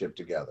championship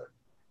together.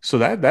 So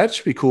that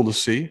should be cool to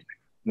see.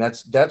 And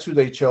that's who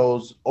they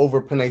chose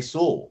over Penei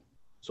Sewell.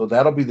 So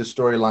that'll be the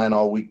storyline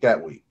all week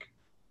that week.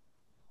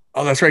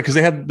 Oh, that's right, because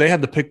they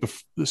had to pick the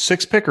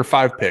 6th pick or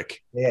 5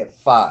 pick. They had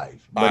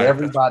 5,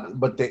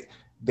 but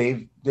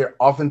their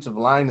offensive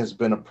line has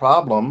been a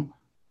problem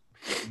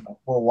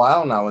for a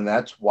while now, and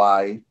that's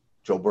why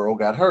Joe Burrow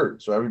got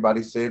hurt. So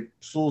everybody said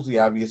Sewell's the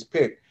obvious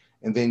pick.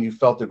 And then you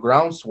felt the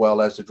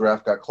groundswell as the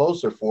draft got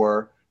closer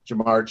for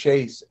Ja'Marr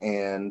Chase,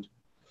 and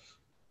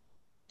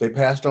they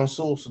passed on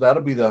Sewell. So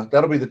that'll be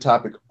the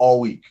topic all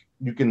week.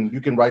 You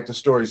can write the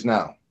stories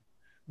now.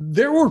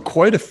 There were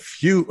quite a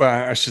few,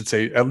 I should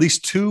say, at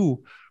least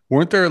 2.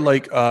 Weren't there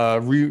like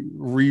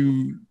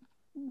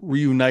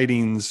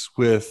reunitings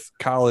with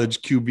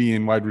college QB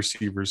and wide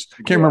receivers? I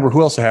can't remember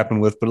who else it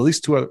happened with, but at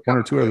least 1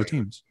 or 2 other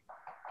teams.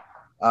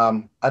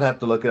 I'd have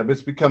to look it up.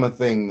 It's become a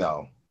thing,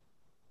 though.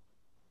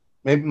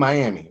 Maybe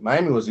Miami.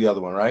 Miami was the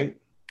other one, right?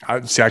 I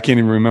can't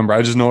even remember.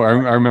 I just know I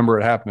remember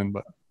it happening.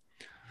 But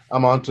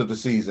I'm on to the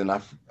season.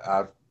 I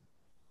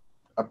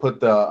put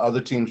the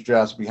other team's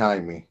drafts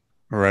behind me.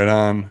 Right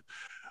on.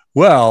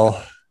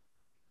 Well,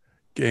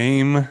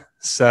 game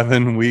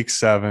 7, week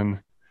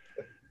 7,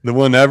 the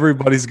one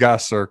everybody's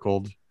got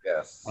circled.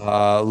 Yes.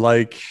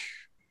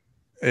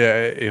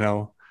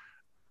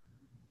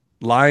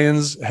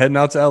 Lions heading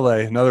out to LA,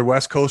 another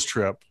West Coast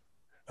trip,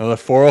 another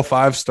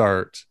 4:05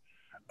 start.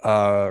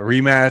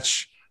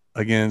 Rematch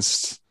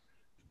against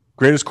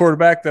greatest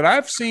quarterback that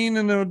I've seen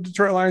in the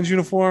Detroit Lions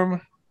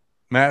uniform,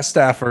 Matt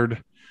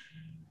Stafford.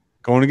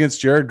 going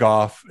against Jared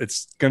Goff.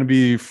 It's going to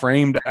be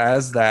framed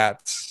as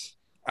that.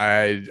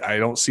 I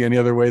don't see any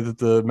other way that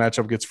the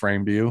matchup gets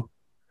framed. Do you?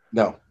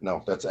 No,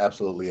 that's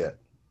absolutely it.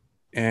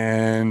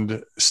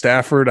 And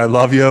Stafford, I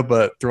love you,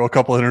 but throw a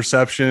couple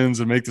interceptions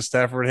and make the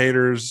Stafford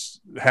haters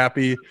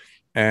happy,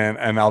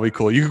 and I'll be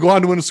cool. You could go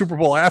on to win a Super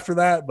Bowl after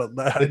that, but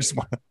I just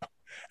want to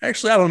 –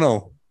 actually, I don't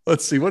know.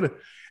 Let's see.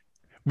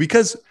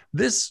 Because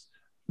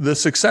the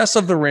success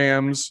of the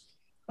Rams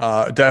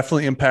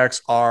definitely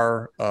impacts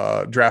our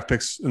draft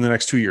picks in the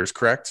next 2 years,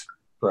 correct?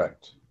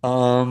 Correct.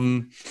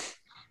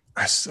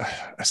 I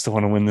still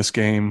want to win this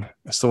game.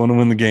 I still want to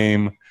win the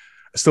game.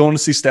 I still want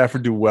to see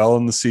Stafford do well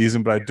in the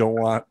season, but I don't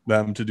want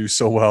them to do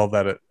so well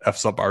that it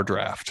F's up our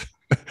draft.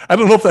 I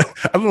don't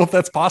know if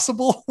that's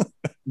possible.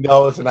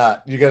 No, it's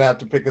not. You're gonna have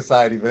to pick a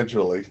side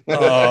eventually.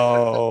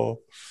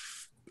 Well,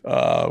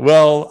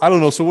 I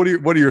don't know. So what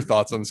are your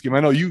thoughts on this game? I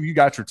know you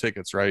got your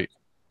tickets, right?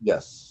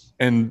 Yes.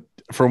 And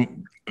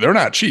they're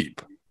not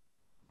cheap.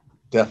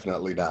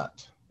 Definitely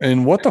not.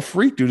 And what the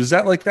freak, dude? Is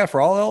that like that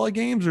for all LA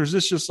games, or is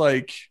this just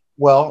like?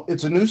 Well,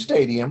 it's a new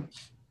stadium.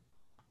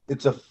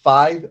 It's a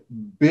 $5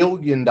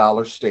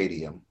 billion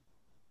stadium.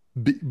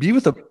 B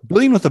with a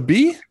billion with a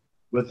B?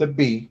 With a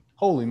B.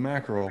 Holy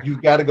mackerel.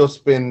 You've got to go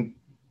spend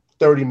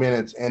 30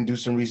 minutes and do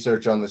some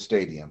research on the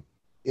stadium.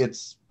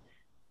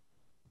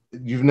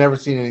 You've never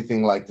seen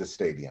anything like this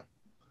stadium.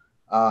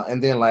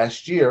 And then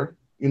last year,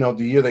 the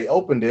year they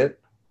opened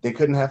it, they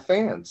couldn't have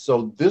fans.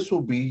 So this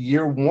will be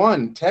year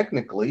one,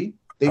 technically.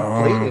 They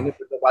played in it,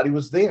 but nobody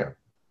was there.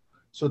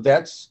 So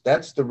that's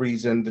the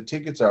reason the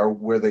tickets are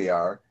where they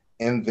are.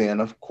 And then,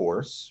 of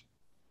course,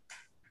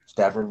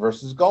 Stafford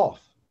versus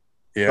Goff.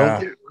 Yeah. Don't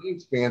think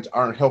Lions fans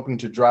aren't helping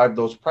to drive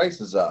those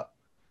prices up.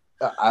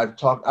 I've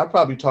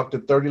probably talked to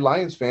 30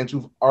 Lions fans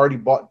who've already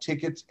bought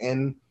tickets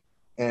and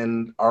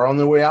are on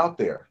their way out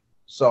there.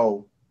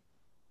 So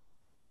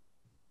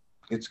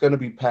it's going to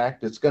be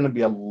packed. It's going to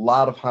be a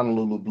lot of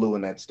Honolulu blue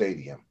in that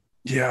stadium.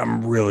 Yeah,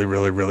 I'm really,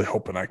 really, really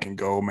hoping I can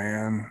go,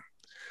 man.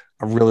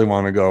 I really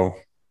want to go.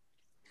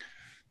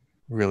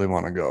 Really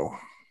want to go.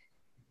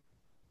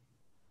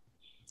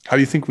 How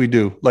do you think we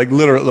do? Like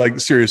literally, like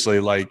seriously,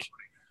 like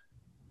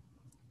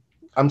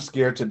I'm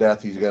scared to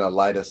death he's going to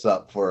light us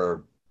up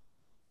for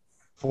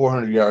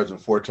 400 yards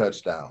and 4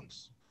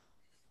 touchdowns.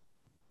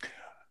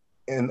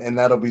 And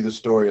that'll be the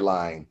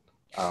storyline.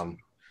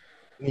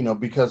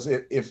 Because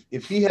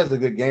if he has a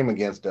good game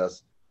against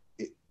us,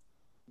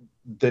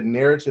 the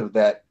narrative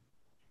that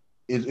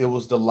it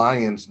was the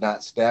Lions,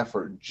 not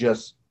Stafford,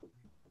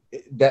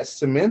 that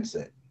cements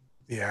it.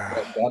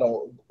 Yeah.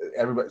 That'll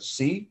everybody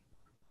see,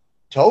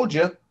 told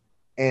you.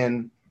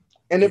 And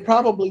it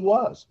probably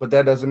was, but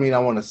that doesn't mean I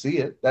want to see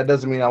it. That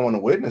doesn't mean I want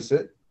to witness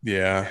it.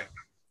 Yeah.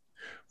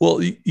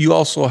 Well, you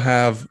also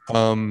have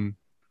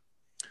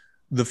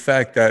the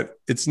fact that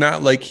it's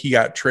not like he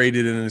got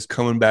traded and is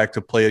coming back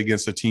to play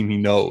against a team he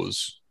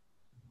knows.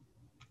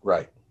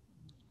 Right.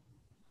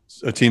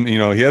 A team, he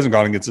hasn't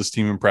gone against this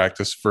team in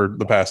practice for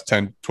the past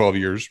 10, 12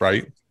 years,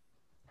 right?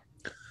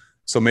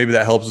 So maybe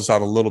that helps us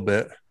out a little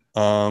bit.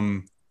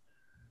 Are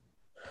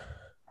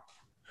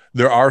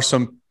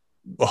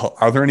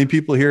there any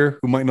people here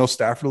who might know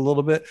Stafford a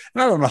little bit?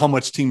 And I don't know how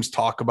much teams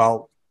talk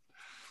about,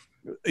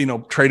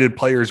 traded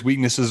players'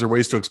 weaknesses or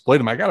ways to exploit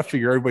them. I got to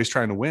figure everybody's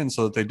trying to win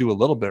so that they do a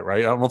little bit,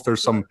 right? I don't know if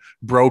there's some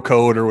bro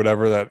code or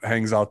whatever that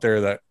hangs out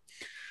there that.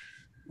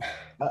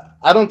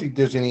 I don't think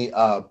there's any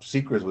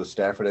secrets with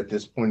Stafford at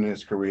this point in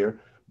his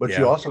career, but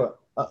you also,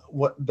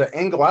 what the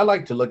angle I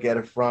like to look at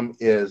it from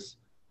is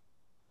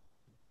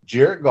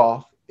Jared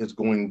Goff is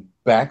going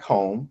back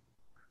home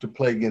to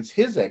play against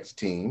his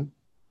ex-team.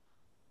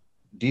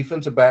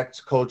 Defensive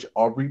backs coach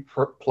Aubrey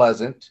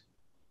Pleasant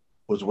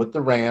was with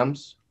the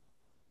Rams.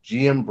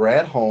 GM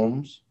Brad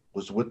Holmes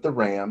was with the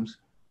Rams.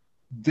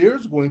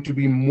 There's going to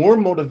be more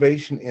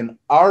motivation in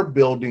our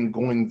building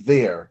going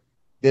there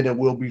than it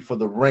will be for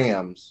the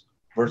Rams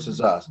versus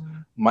us.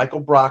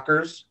 Michael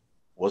Brockers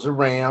was a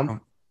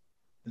Ram.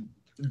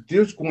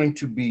 There's going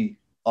to be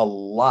a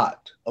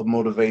lot of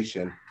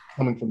motivation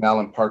coming from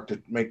Allen Park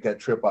to make that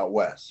trip out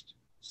west.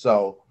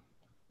 So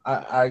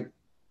I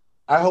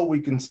hope we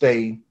can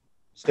stay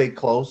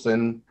close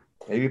and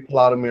maybe pull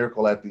out a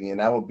miracle at the end.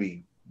 That would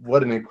be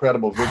what an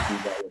incredible victory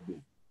that would be.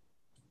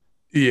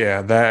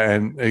 Yeah,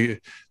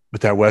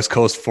 but that West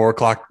Coast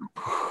 4:00.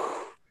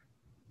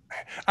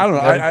 I don't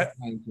know.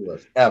 To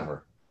us,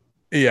 ever.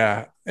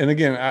 Yeah, and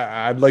again,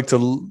 I'd like to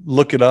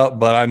look it up,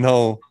 but I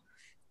know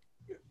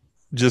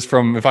just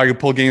from if I could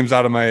pull games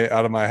out of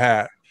my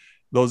hat,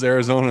 those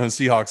Arizona and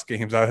Seahawks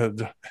games, I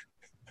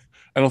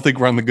don't think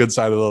we're on the good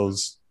side of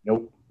those.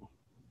 Nope.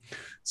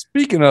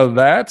 Speaking of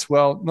that,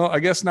 well, no, I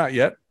guess not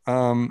yet.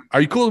 Are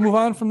you cool to move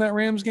on from that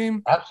Rams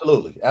game?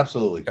 Absolutely.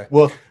 Okay.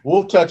 Well,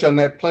 we'll touch on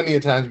that plenty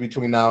of times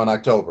between now and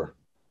October.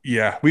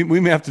 Yeah, we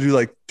may have to do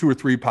like 2 or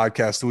 3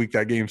 podcasts the week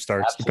that game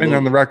starts, Absolutely. depending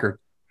on the record.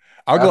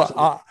 I'll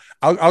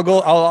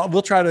go.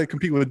 We'll try to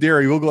compete with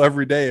Derry. We'll go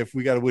every day if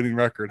we got a winning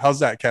record. How's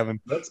that,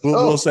 Kevin?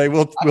 We'll say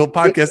we'll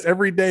podcast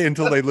every day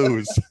until they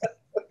lose.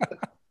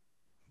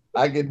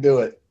 I can do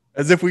it.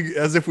 As if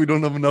we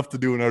don't have enough to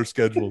do in our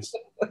schedules.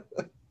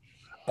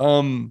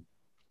 And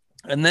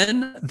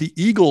then the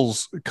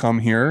Eagles come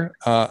here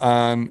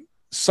on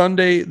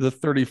Sunday the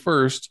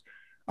 31st,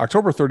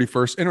 October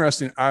 31st.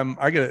 Interesting.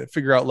 I got to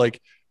figure out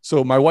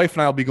so my wife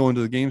and I will be going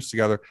to the games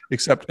together,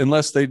 except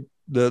unless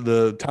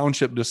the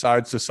township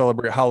decides to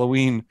celebrate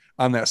Halloween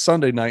on that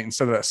Sunday night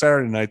instead of that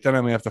Saturday night, then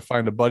I may have to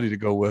find a buddy to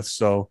go with.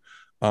 So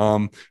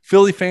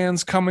Philly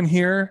fans coming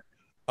here.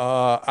 We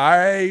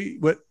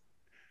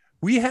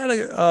had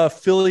a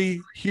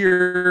Philly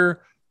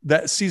here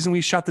that season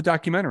we shot the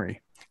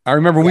documentary. I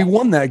remember we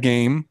won that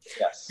game.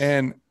 Yes.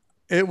 And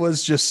it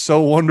was just so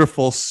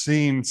wonderful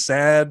seeing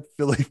sad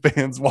Philly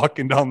fans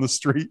walking down the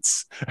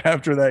streets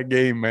after that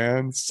game,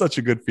 man. Such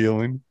a good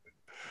feeling.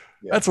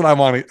 Yeah. That's what I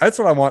want. That's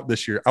what I want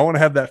this year. I want to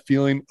have that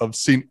feeling of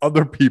seeing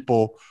other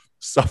people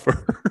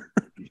suffer.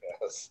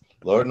 Yes.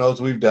 Lord knows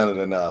we've done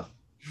it enough.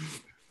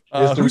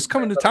 Who's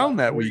coming to town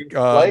that week?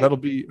 That'll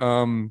be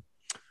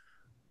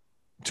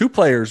two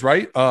players,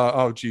 right?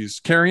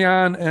 Carry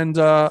on and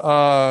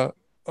I'm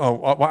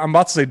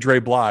about to say Dre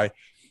Bly.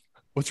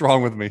 What's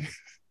wrong with me?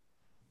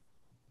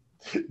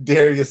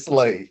 Darius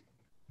Slay.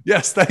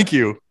 Yes, thank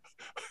you.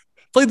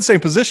 Played the same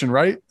position,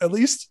 right? At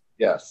least?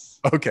 Yes.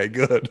 Okay,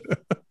 good.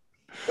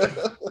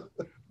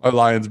 Our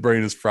Lions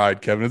brain is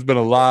fried, Kevin. It's been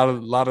a lot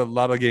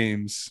of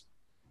games.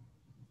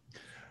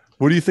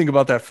 What do you think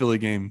about that Philly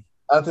game?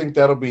 I think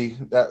that'll be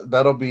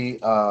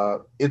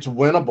it's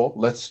winnable.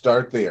 Let's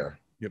start there.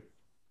 Yep.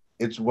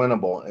 It's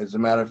winnable. As a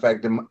matter of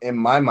fact, in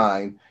my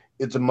mind,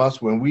 it's a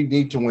must win. We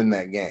need to win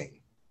that game.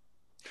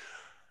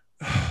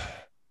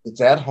 It's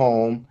at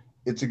home.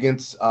 It's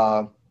against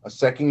a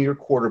second-year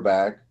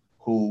quarterback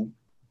who,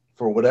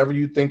 for whatever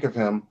you think of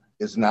him,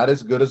 is not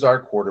as good as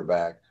our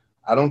quarterback.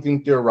 I don't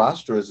think their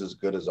roster is as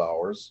good as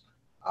ours.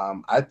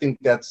 I think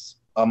that's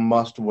a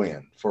must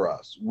win for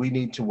us. We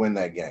need to win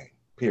that game,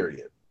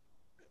 period.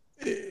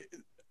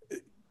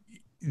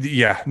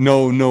 Yeah,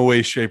 no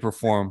way, shape, or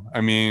form.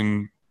 I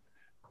mean,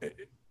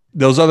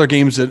 those other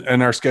games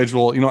in our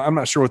schedule, I'm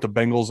not sure what the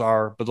Bengals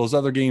are, but those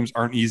other games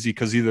aren't easy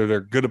because either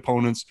they're good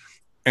opponents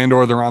and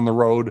or they're on the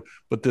road.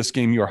 But this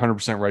game, you're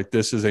 100% right.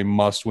 This is a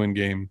must-win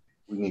game.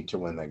 We need to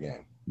win that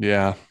game.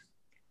 Yeah.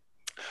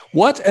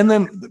 What? And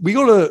then we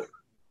go to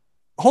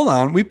 – hold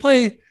on. We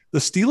play the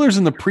Steelers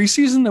in the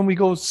preseason, then we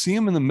go see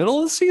them in the middle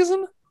of the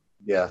season?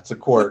 Yeah, it's a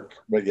quirk,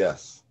 but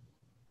yes.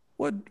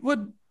 What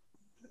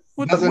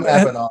doesn't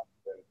happen often.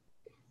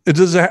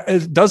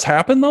 It does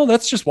happen, though?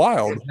 That's just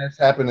wild. It has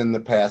happened in the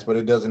past, but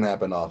it doesn't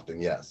happen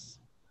often, yes.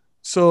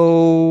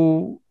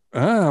 So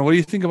what do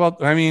you think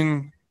about – I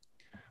mean –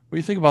 what do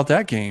you think about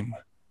that game?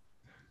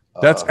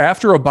 That's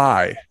after a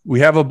bye. We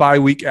have a bye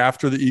week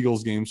after the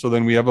Eagles game, so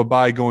then we have a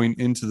bye going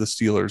into the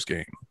Steelers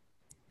game.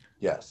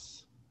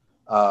 Yes.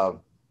 I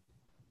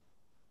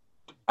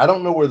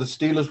don't know where the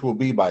Steelers will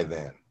be by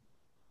then.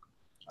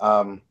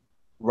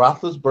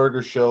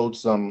 Roethlisberger showed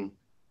some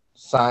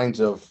signs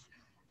of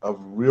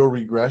real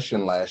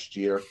regression last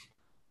year.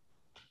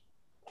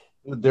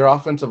 Their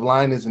offensive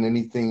line isn't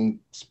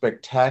anything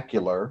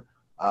spectacular.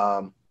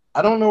 I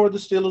don't know where the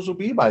Steelers will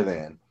be by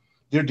then.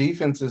 Their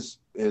defense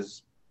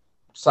is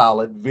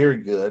solid, very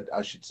good,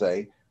 I should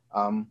say.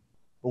 But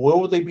where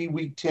will they be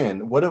week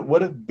 10? What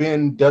if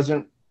Ben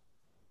doesn't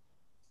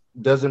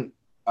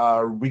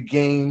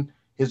regain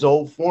his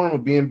old form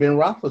of being Ben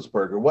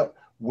Roethlisberger?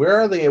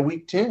 Where are they at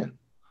week 10?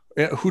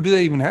 Yeah, who do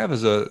they even have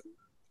as a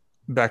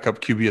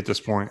backup QB at this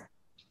point?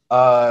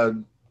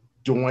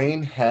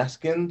 Dwayne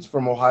Haskins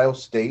from Ohio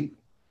State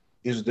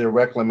is their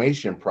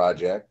reclamation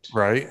project.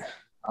 Right.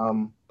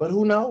 But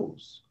who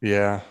knows?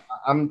 Yeah.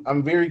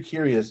 I'm very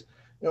curious.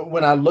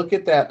 When I look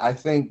at that, I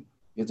think,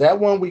 is that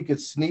one we could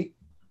sneak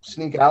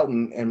out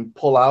and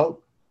pull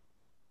out?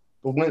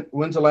 But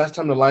when's the last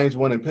time the Lions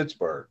won in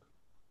Pittsburgh?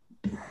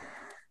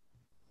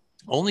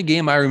 Only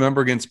game I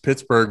remember against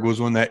Pittsburgh was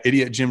when that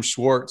idiot Jim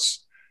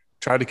Schwartz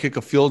tried to kick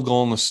a field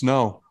goal in the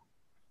snow.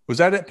 Was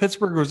that at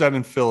Pittsburgh or was that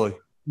in Philly?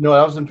 No,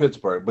 that was in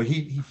Pittsburgh, but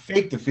he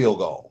faked the field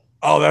goal.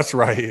 Oh, that's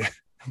right.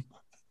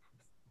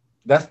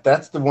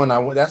 That's the one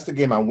that's the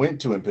game I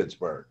went to in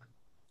Pittsburgh.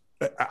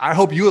 I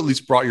hope you at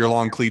least brought your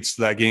long cleats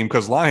to that game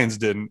because Lions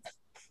didn't.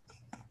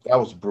 That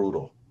was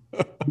brutal.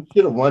 We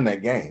should have won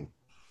that game.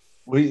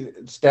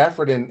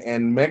 Stafford and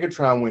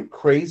Megatron went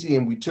crazy,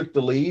 and we took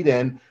the lead,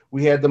 and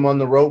we had them on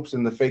the ropes,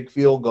 and the fake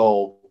field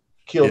goal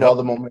killed all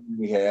the momentum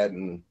we had.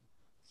 And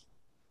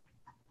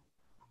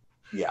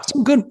yeah,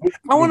 some good.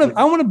 I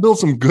want to build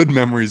some good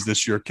memories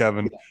this year,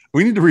 Kevin.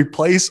 We need to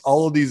replace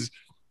all of these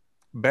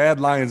bad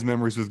Lions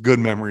memories with good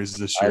memories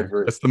this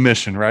year. That's the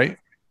mission, right?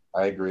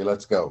 I agree.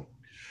 Let's go.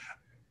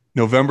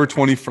 November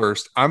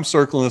 21st. I'm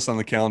circling this on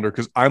the calendar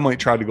because I might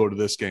try to go to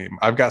this game.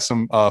 I've got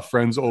some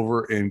friends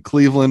over in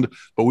Cleveland,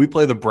 but we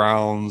play the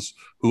Browns,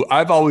 who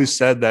I've always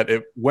said that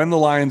when the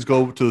Lions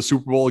go to the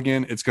Super Bowl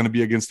again, it's going to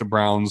be against the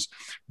Browns.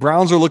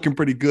 Browns are looking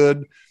pretty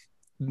good.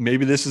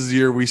 Maybe this is the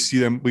year we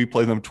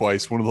play them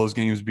twice, one of those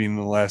games being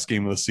the last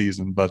game of the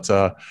season. But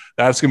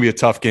that's going to be a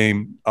tough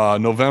game.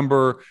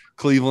 November,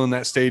 Cleveland,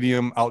 that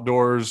stadium,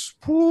 outdoors.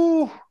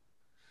 Whoo,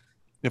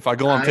 If I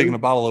go, I'm taking a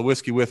bottle of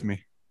whiskey with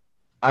me.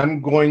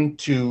 I'm going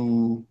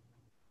to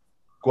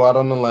go out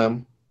on a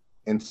limb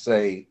and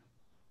say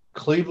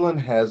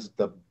Cleveland has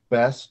the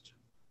best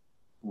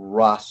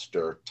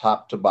roster,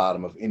 top to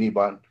bottom, of any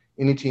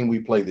team we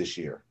play this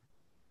year.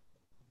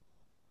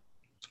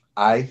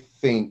 I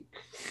think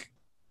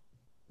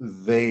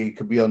they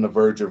could be on the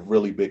verge of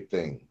really big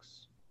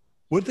things.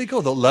 Would they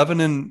go the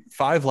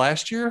 11-5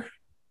 last year?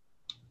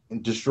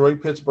 And destroy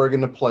Pittsburgh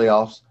in the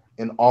playoffs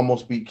and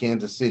almost beat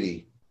Kansas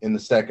City in the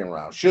second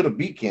round. Should have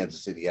beat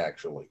Kansas City,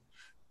 actually.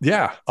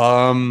 Yeah.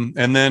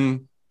 And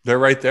then they're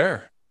right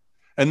there.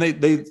 And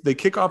they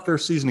kick off their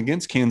season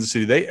against Kansas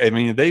City.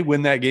 They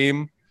win that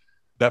game,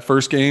 that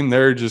first game.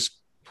 They're just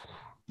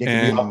They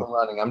can be up and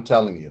running. I'm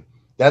telling you,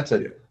 that's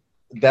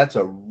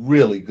a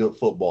really good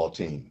football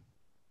team.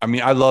 I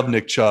mean, I love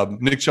Nick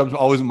Chubb. Nick Chubb's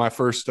always my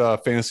first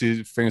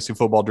fantasy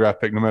football draft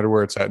pick, no matter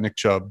where it's at. Nick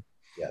Chubb.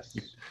 Yes.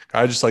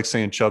 I just like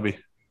saying chubby.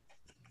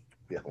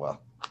 Yeah,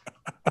 well,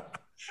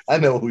 I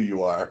know who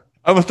you are.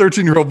 I'm a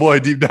 13-year-old boy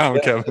deep down,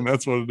 Kevin.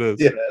 That's what it is.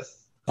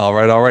 Yes. All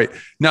right.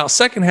 Now,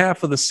 second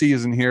half of the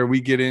season here,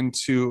 we get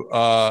into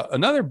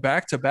another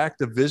back-to-back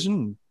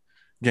division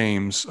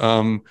games.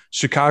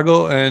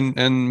 Chicago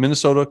and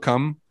Minnesota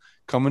come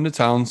into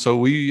town. So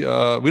we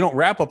don't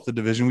wrap up the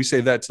division. We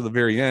save that to the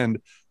very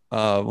end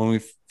when we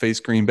face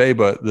Green Bay.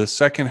 But the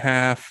second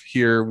half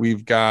here,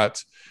 we've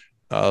got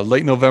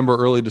late November,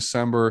 early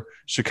December.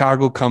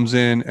 Chicago comes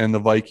in and the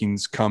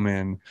Vikings come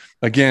in.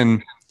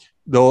 Again,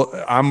 though,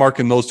 I'm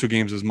marking those two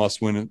games as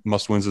must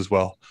wins as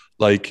well.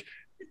 Like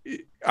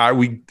I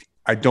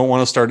don't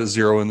want to start at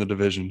 0 in the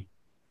division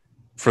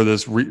for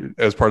this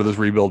as part of this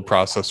rebuild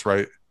process,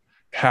 right?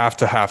 Have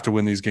to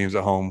win these games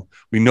at home.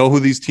 We know who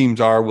these teams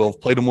are. We'll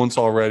have played them once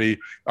already.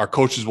 Our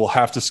coaches will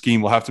have to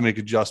scheme. We'll have to make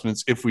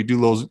adjustments. If we do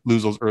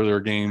lose those earlier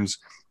games,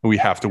 we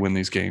have to win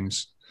these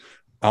games.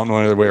 I don't know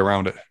any other way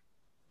around it.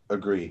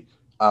 Agree.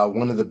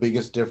 One of the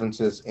biggest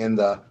differences in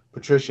the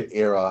Patricia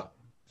era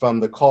from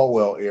the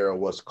Caldwell era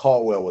was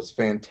Caldwell was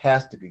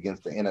fantastic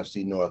against the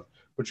NFC North.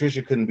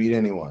 Patricia couldn't beat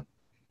anyone.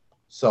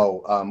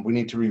 So we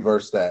need to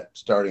reverse that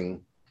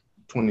starting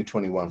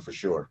 2021 for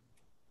sure.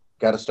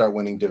 Got to start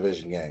winning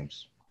division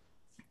games.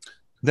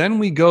 Then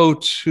we go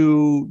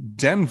to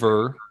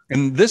Denver,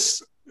 and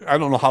this, I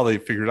don't know how they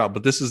figured it out,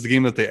 but this is the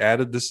game that they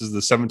added. This is the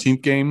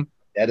 17th game.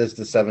 That is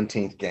the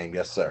 17th game.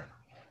 Yes, sir.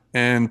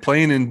 And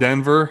playing in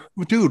Denver,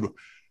 dude,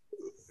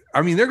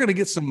 I mean, they're going to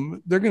get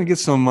some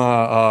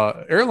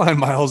airline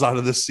miles out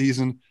of this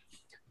season,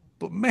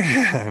 but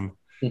man,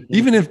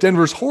 even if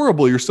Denver's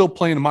horrible, you're still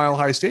playing a Mile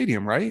High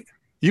Stadium, right?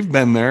 You've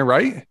been there,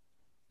 right?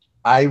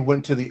 I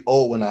went to the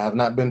old one. I have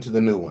not been to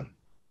the new one.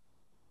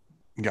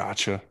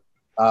 Gotcha.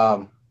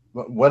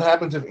 What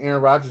happens if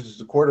Aaron Rodgers is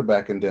the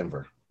quarterback in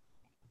Denver?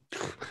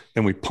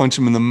 And we punch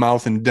him in the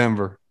mouth in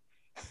Denver.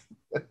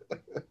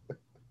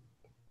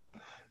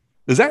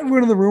 Is that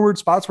one of the rumored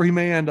spots where he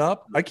may end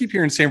up? I keep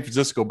hearing San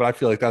Francisco, but I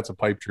feel like that's a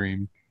pipe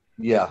dream.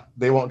 Yeah,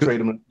 they won't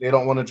trade him. They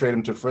don't want to trade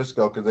him to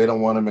Frisco because they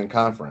don't want him in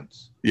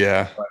conference.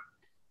 Yeah. But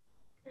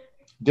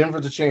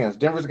Denver's a chance.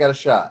 Denver's got a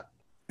shot.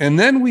 And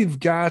then we've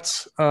got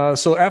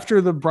so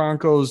after the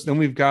Broncos, then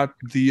we've got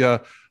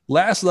the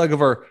last leg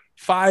of our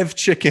 5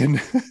 chicken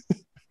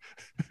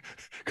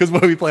because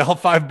when we play all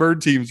 5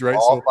 bird teams, right?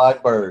 All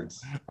 5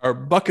 birds. Our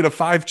bucket of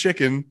 5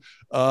 chicken.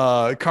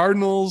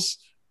 Cardinals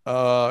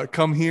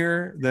come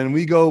here, then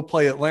we go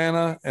play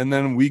Atlanta, and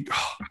then we're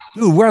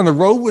on the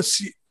road with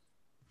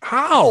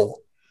how?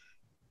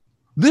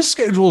 This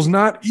schedule is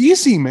not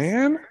easy,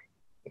 man.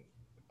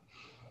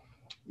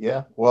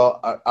 Yeah,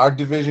 well, our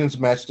division's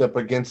matched up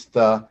against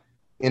the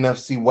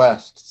NFC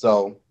West,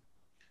 so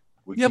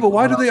but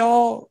why do they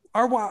all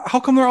are? How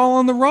come they're all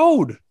on the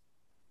road?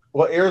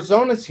 Well,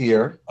 Arizona's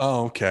here.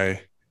 Oh,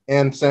 okay.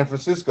 And San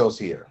Francisco's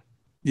here.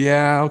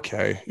 Yeah,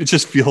 okay. It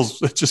just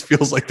feels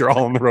like they're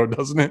all on the road,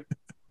 doesn't it?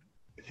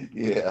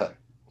 Yeah.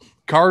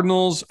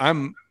 Cardinals,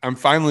 I'm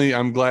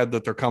glad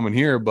that they're coming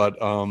here,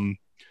 but I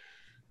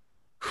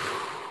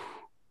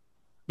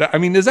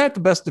mean, is that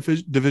the best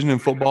division in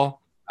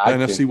football? The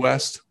NFC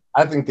West?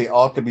 I think they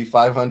all could be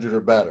 500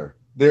 or better.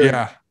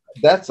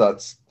 That's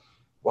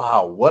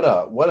wow, what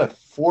a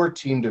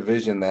 4-team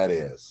division that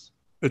is.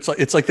 It's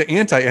like the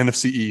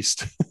anti-NFC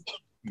East.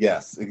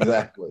 Yes,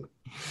 exactly.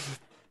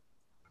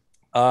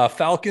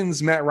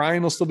 Falcons, Matt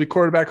Ryan will still be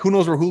quarterback. Who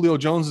knows where Julio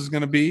Jones is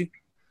going to be?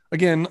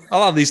 Again, a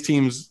lot of these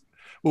teams,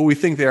 what we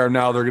think they are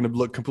now, they're going to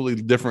look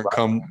completely different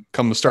come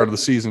the start of the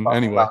season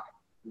anyway.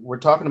 We're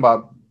talking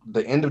about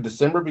the end of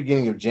December,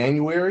 beginning of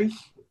January.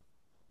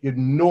 You have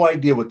no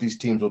idea what these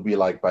teams will be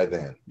like by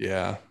then.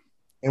 Yeah.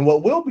 And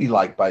what will be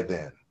like by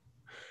then.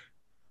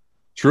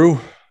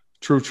 True.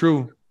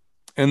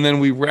 And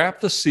then we wrap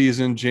the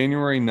season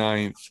January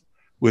 9th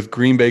with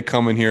Green Bay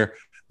coming here.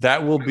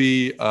 That will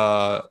be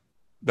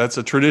that's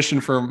a tradition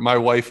for my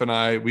wife and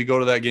I. We go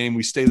to that game.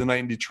 We stay the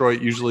night in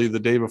Detroit, usually the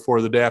day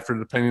before, the day after,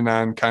 depending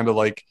on kind of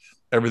like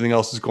everything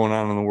else is going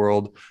on in the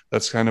world.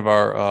 That's kind of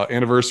our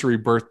anniversary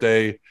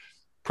birthday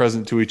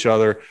present to each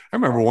other. I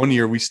remember one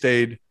year we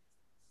stayed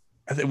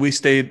I think we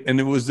stayed, and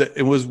it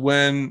was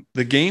when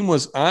the game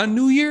was on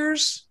New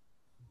Year's,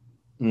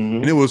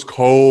 and it was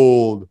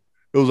cold.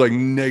 It was like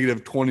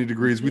negative 20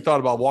 degrees. We thought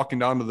about walking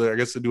down to I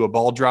guess to do a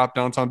ball drop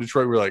downtown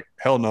Detroit. We were like,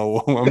 hell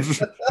no. I'm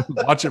just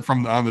watch it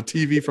on the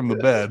TV from the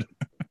bed.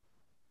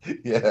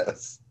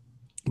 Yes.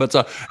 But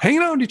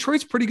hanging out in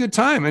Detroit's a pretty good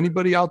time.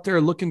 Anybody out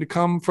there looking to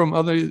come from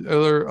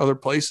other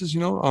places,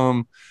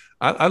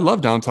 I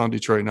love downtown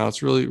Detroit now.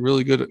 It's really,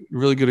 really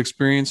good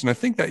experience. And I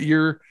think that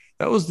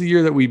was the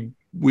year that we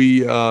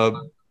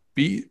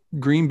beat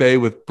Green Bay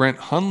with Brent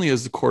Hundley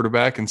as the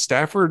quarterback, and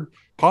Stafford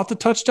caught the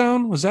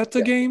touchdown. Was that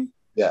the game?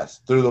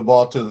 Yes, threw the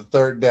ball to the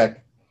third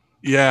deck.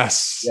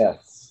 Yes.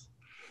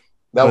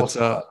 That was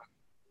fun.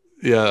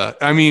 Yeah.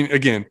 I mean,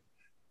 again,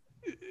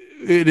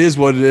 it is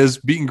what it is.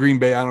 Beating Green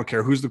Bay, I don't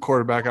care who's the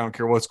quarterback. I don't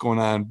care what's going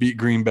on. Beat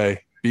Green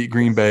Bay. Beat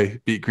Green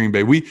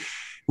Bay.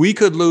 We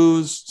could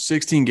lose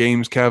 16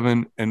 games,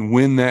 Kevin, and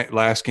win that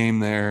last game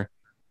there,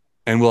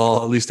 and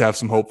we'll at least have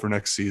some hope for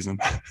next season.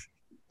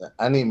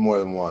 I need more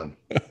than one.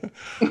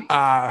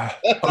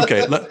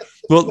 Okay.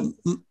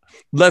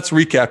 Let's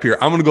recap here.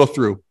 I'm going to go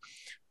through.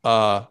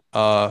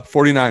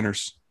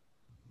 49ers.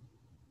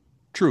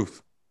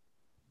 Truth.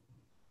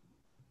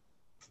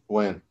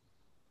 Win.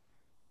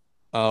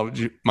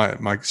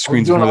 My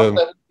screen's doing all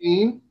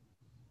 17?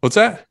 What's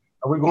that?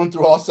 Are we going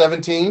through all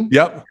 17?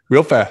 Yep,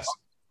 real fast.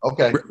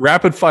 Okay.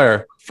 Rapid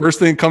fire. First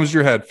thing that comes to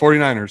your head.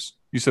 49ers.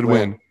 You said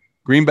win.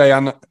 Green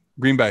Bay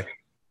Green Bay.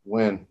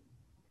 Win.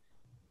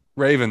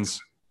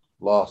 Ravens.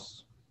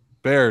 Loss.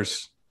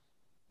 Bears.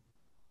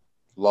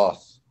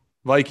 Loss.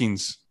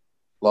 Vikings.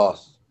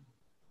 Loss.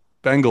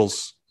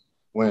 Bengals.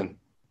 Win.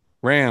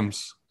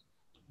 Rams.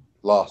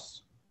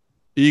 Loss.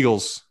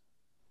 Eagles.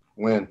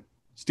 Win.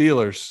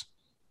 Steelers.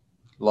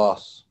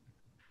 Loss.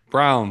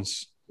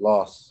 Browns.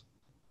 Loss.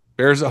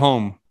 Bears at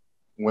home.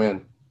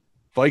 Win.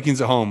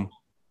 Vikings at home.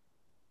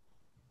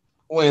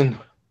 Win.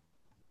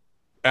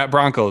 At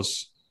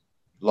Broncos.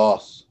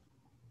 Loss.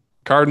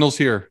 Cardinals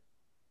here.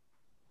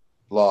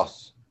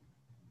 Loss.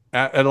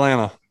 At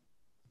Atlanta.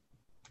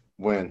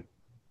 Win.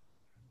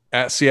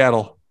 At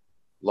Seattle.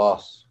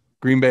 Loss.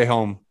 Green Bay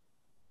home.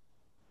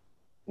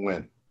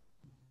 Win.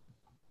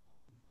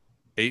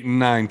 8 and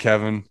 9,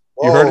 Kevin.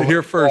 You heard it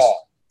here first. Yeah.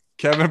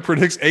 Kevin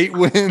predicts 8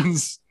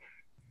 wins.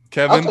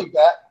 Kevin. I'll take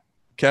that.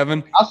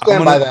 Kevin. I'll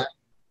stand by that.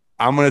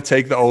 I'm going to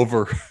take the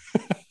over.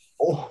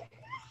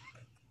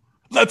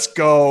 Let's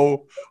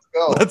go.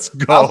 Let's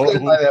go. I'll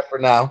stand by that for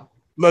now.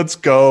 Let's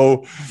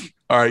go.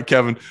 All right,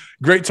 Kevin.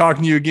 Great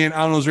talking to you again. I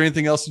don't know, is there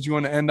anything else that you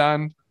want to end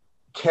on?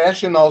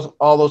 Cash in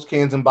all those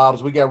cans and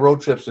bottles. We got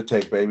road trips to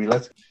take, baby.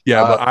 But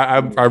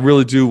I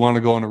really do want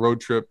to go on a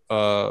road trip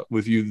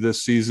with you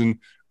this season.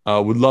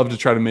 Would love to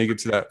try to make it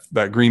to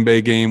that Green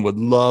Bay game. Would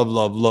love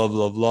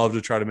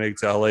to try to make it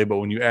to LA. But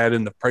when you add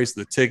in the price of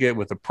the ticket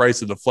with the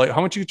price of the flight,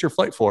 how much you get your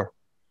flight for?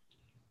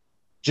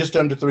 Just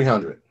under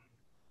 $300.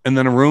 And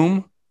then a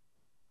room?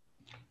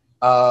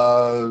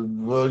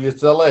 Well,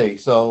 it's LA,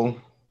 so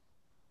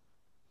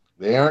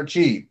they aren't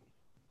cheap.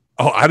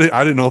 Oh, I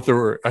didn't know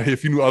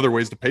if you knew other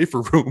ways to pay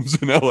for rooms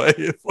in LA.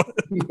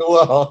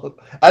 Well,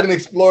 I didn't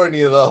explore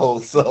any of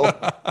those. So,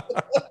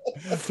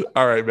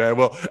 all right, man.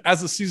 Well,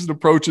 as the season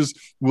approaches,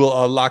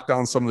 we'll lock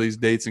down some of these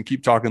dates and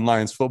keep talking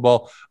Lions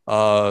football.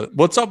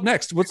 What's up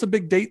next? What's the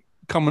big date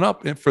coming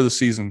up for the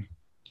season?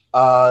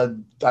 I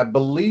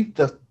believe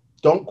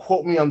don't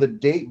quote me on the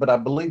date, but I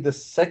believe the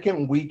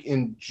second week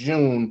in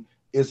June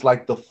is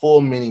like the full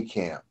mini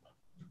camp.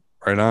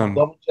 Right on.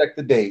 Double check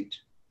the date.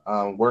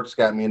 Work's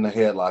got me in the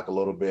headlock a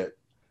little bit.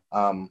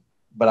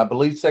 But I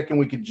believe second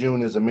week of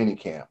June is a mini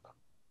camp.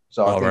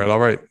 So all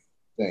right.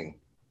 Thing.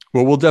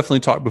 Well, we'll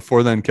definitely talk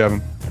before then,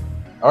 Kevin.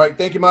 All right.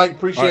 Thank you, Mike.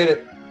 Appreciate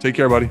it. Take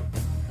care, buddy.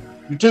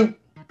 You too.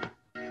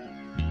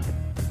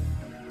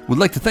 Would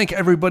like to thank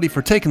everybody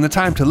for taking the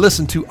time to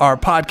listen to our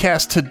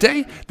podcast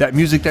today. That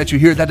music that you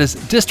hear, that is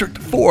District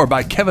 4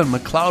 by Kevin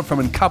MacLeod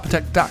from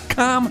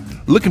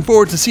Incompetech.com. Looking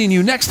forward to seeing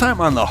you next time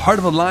on the Heart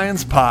of the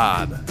Lions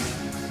pod.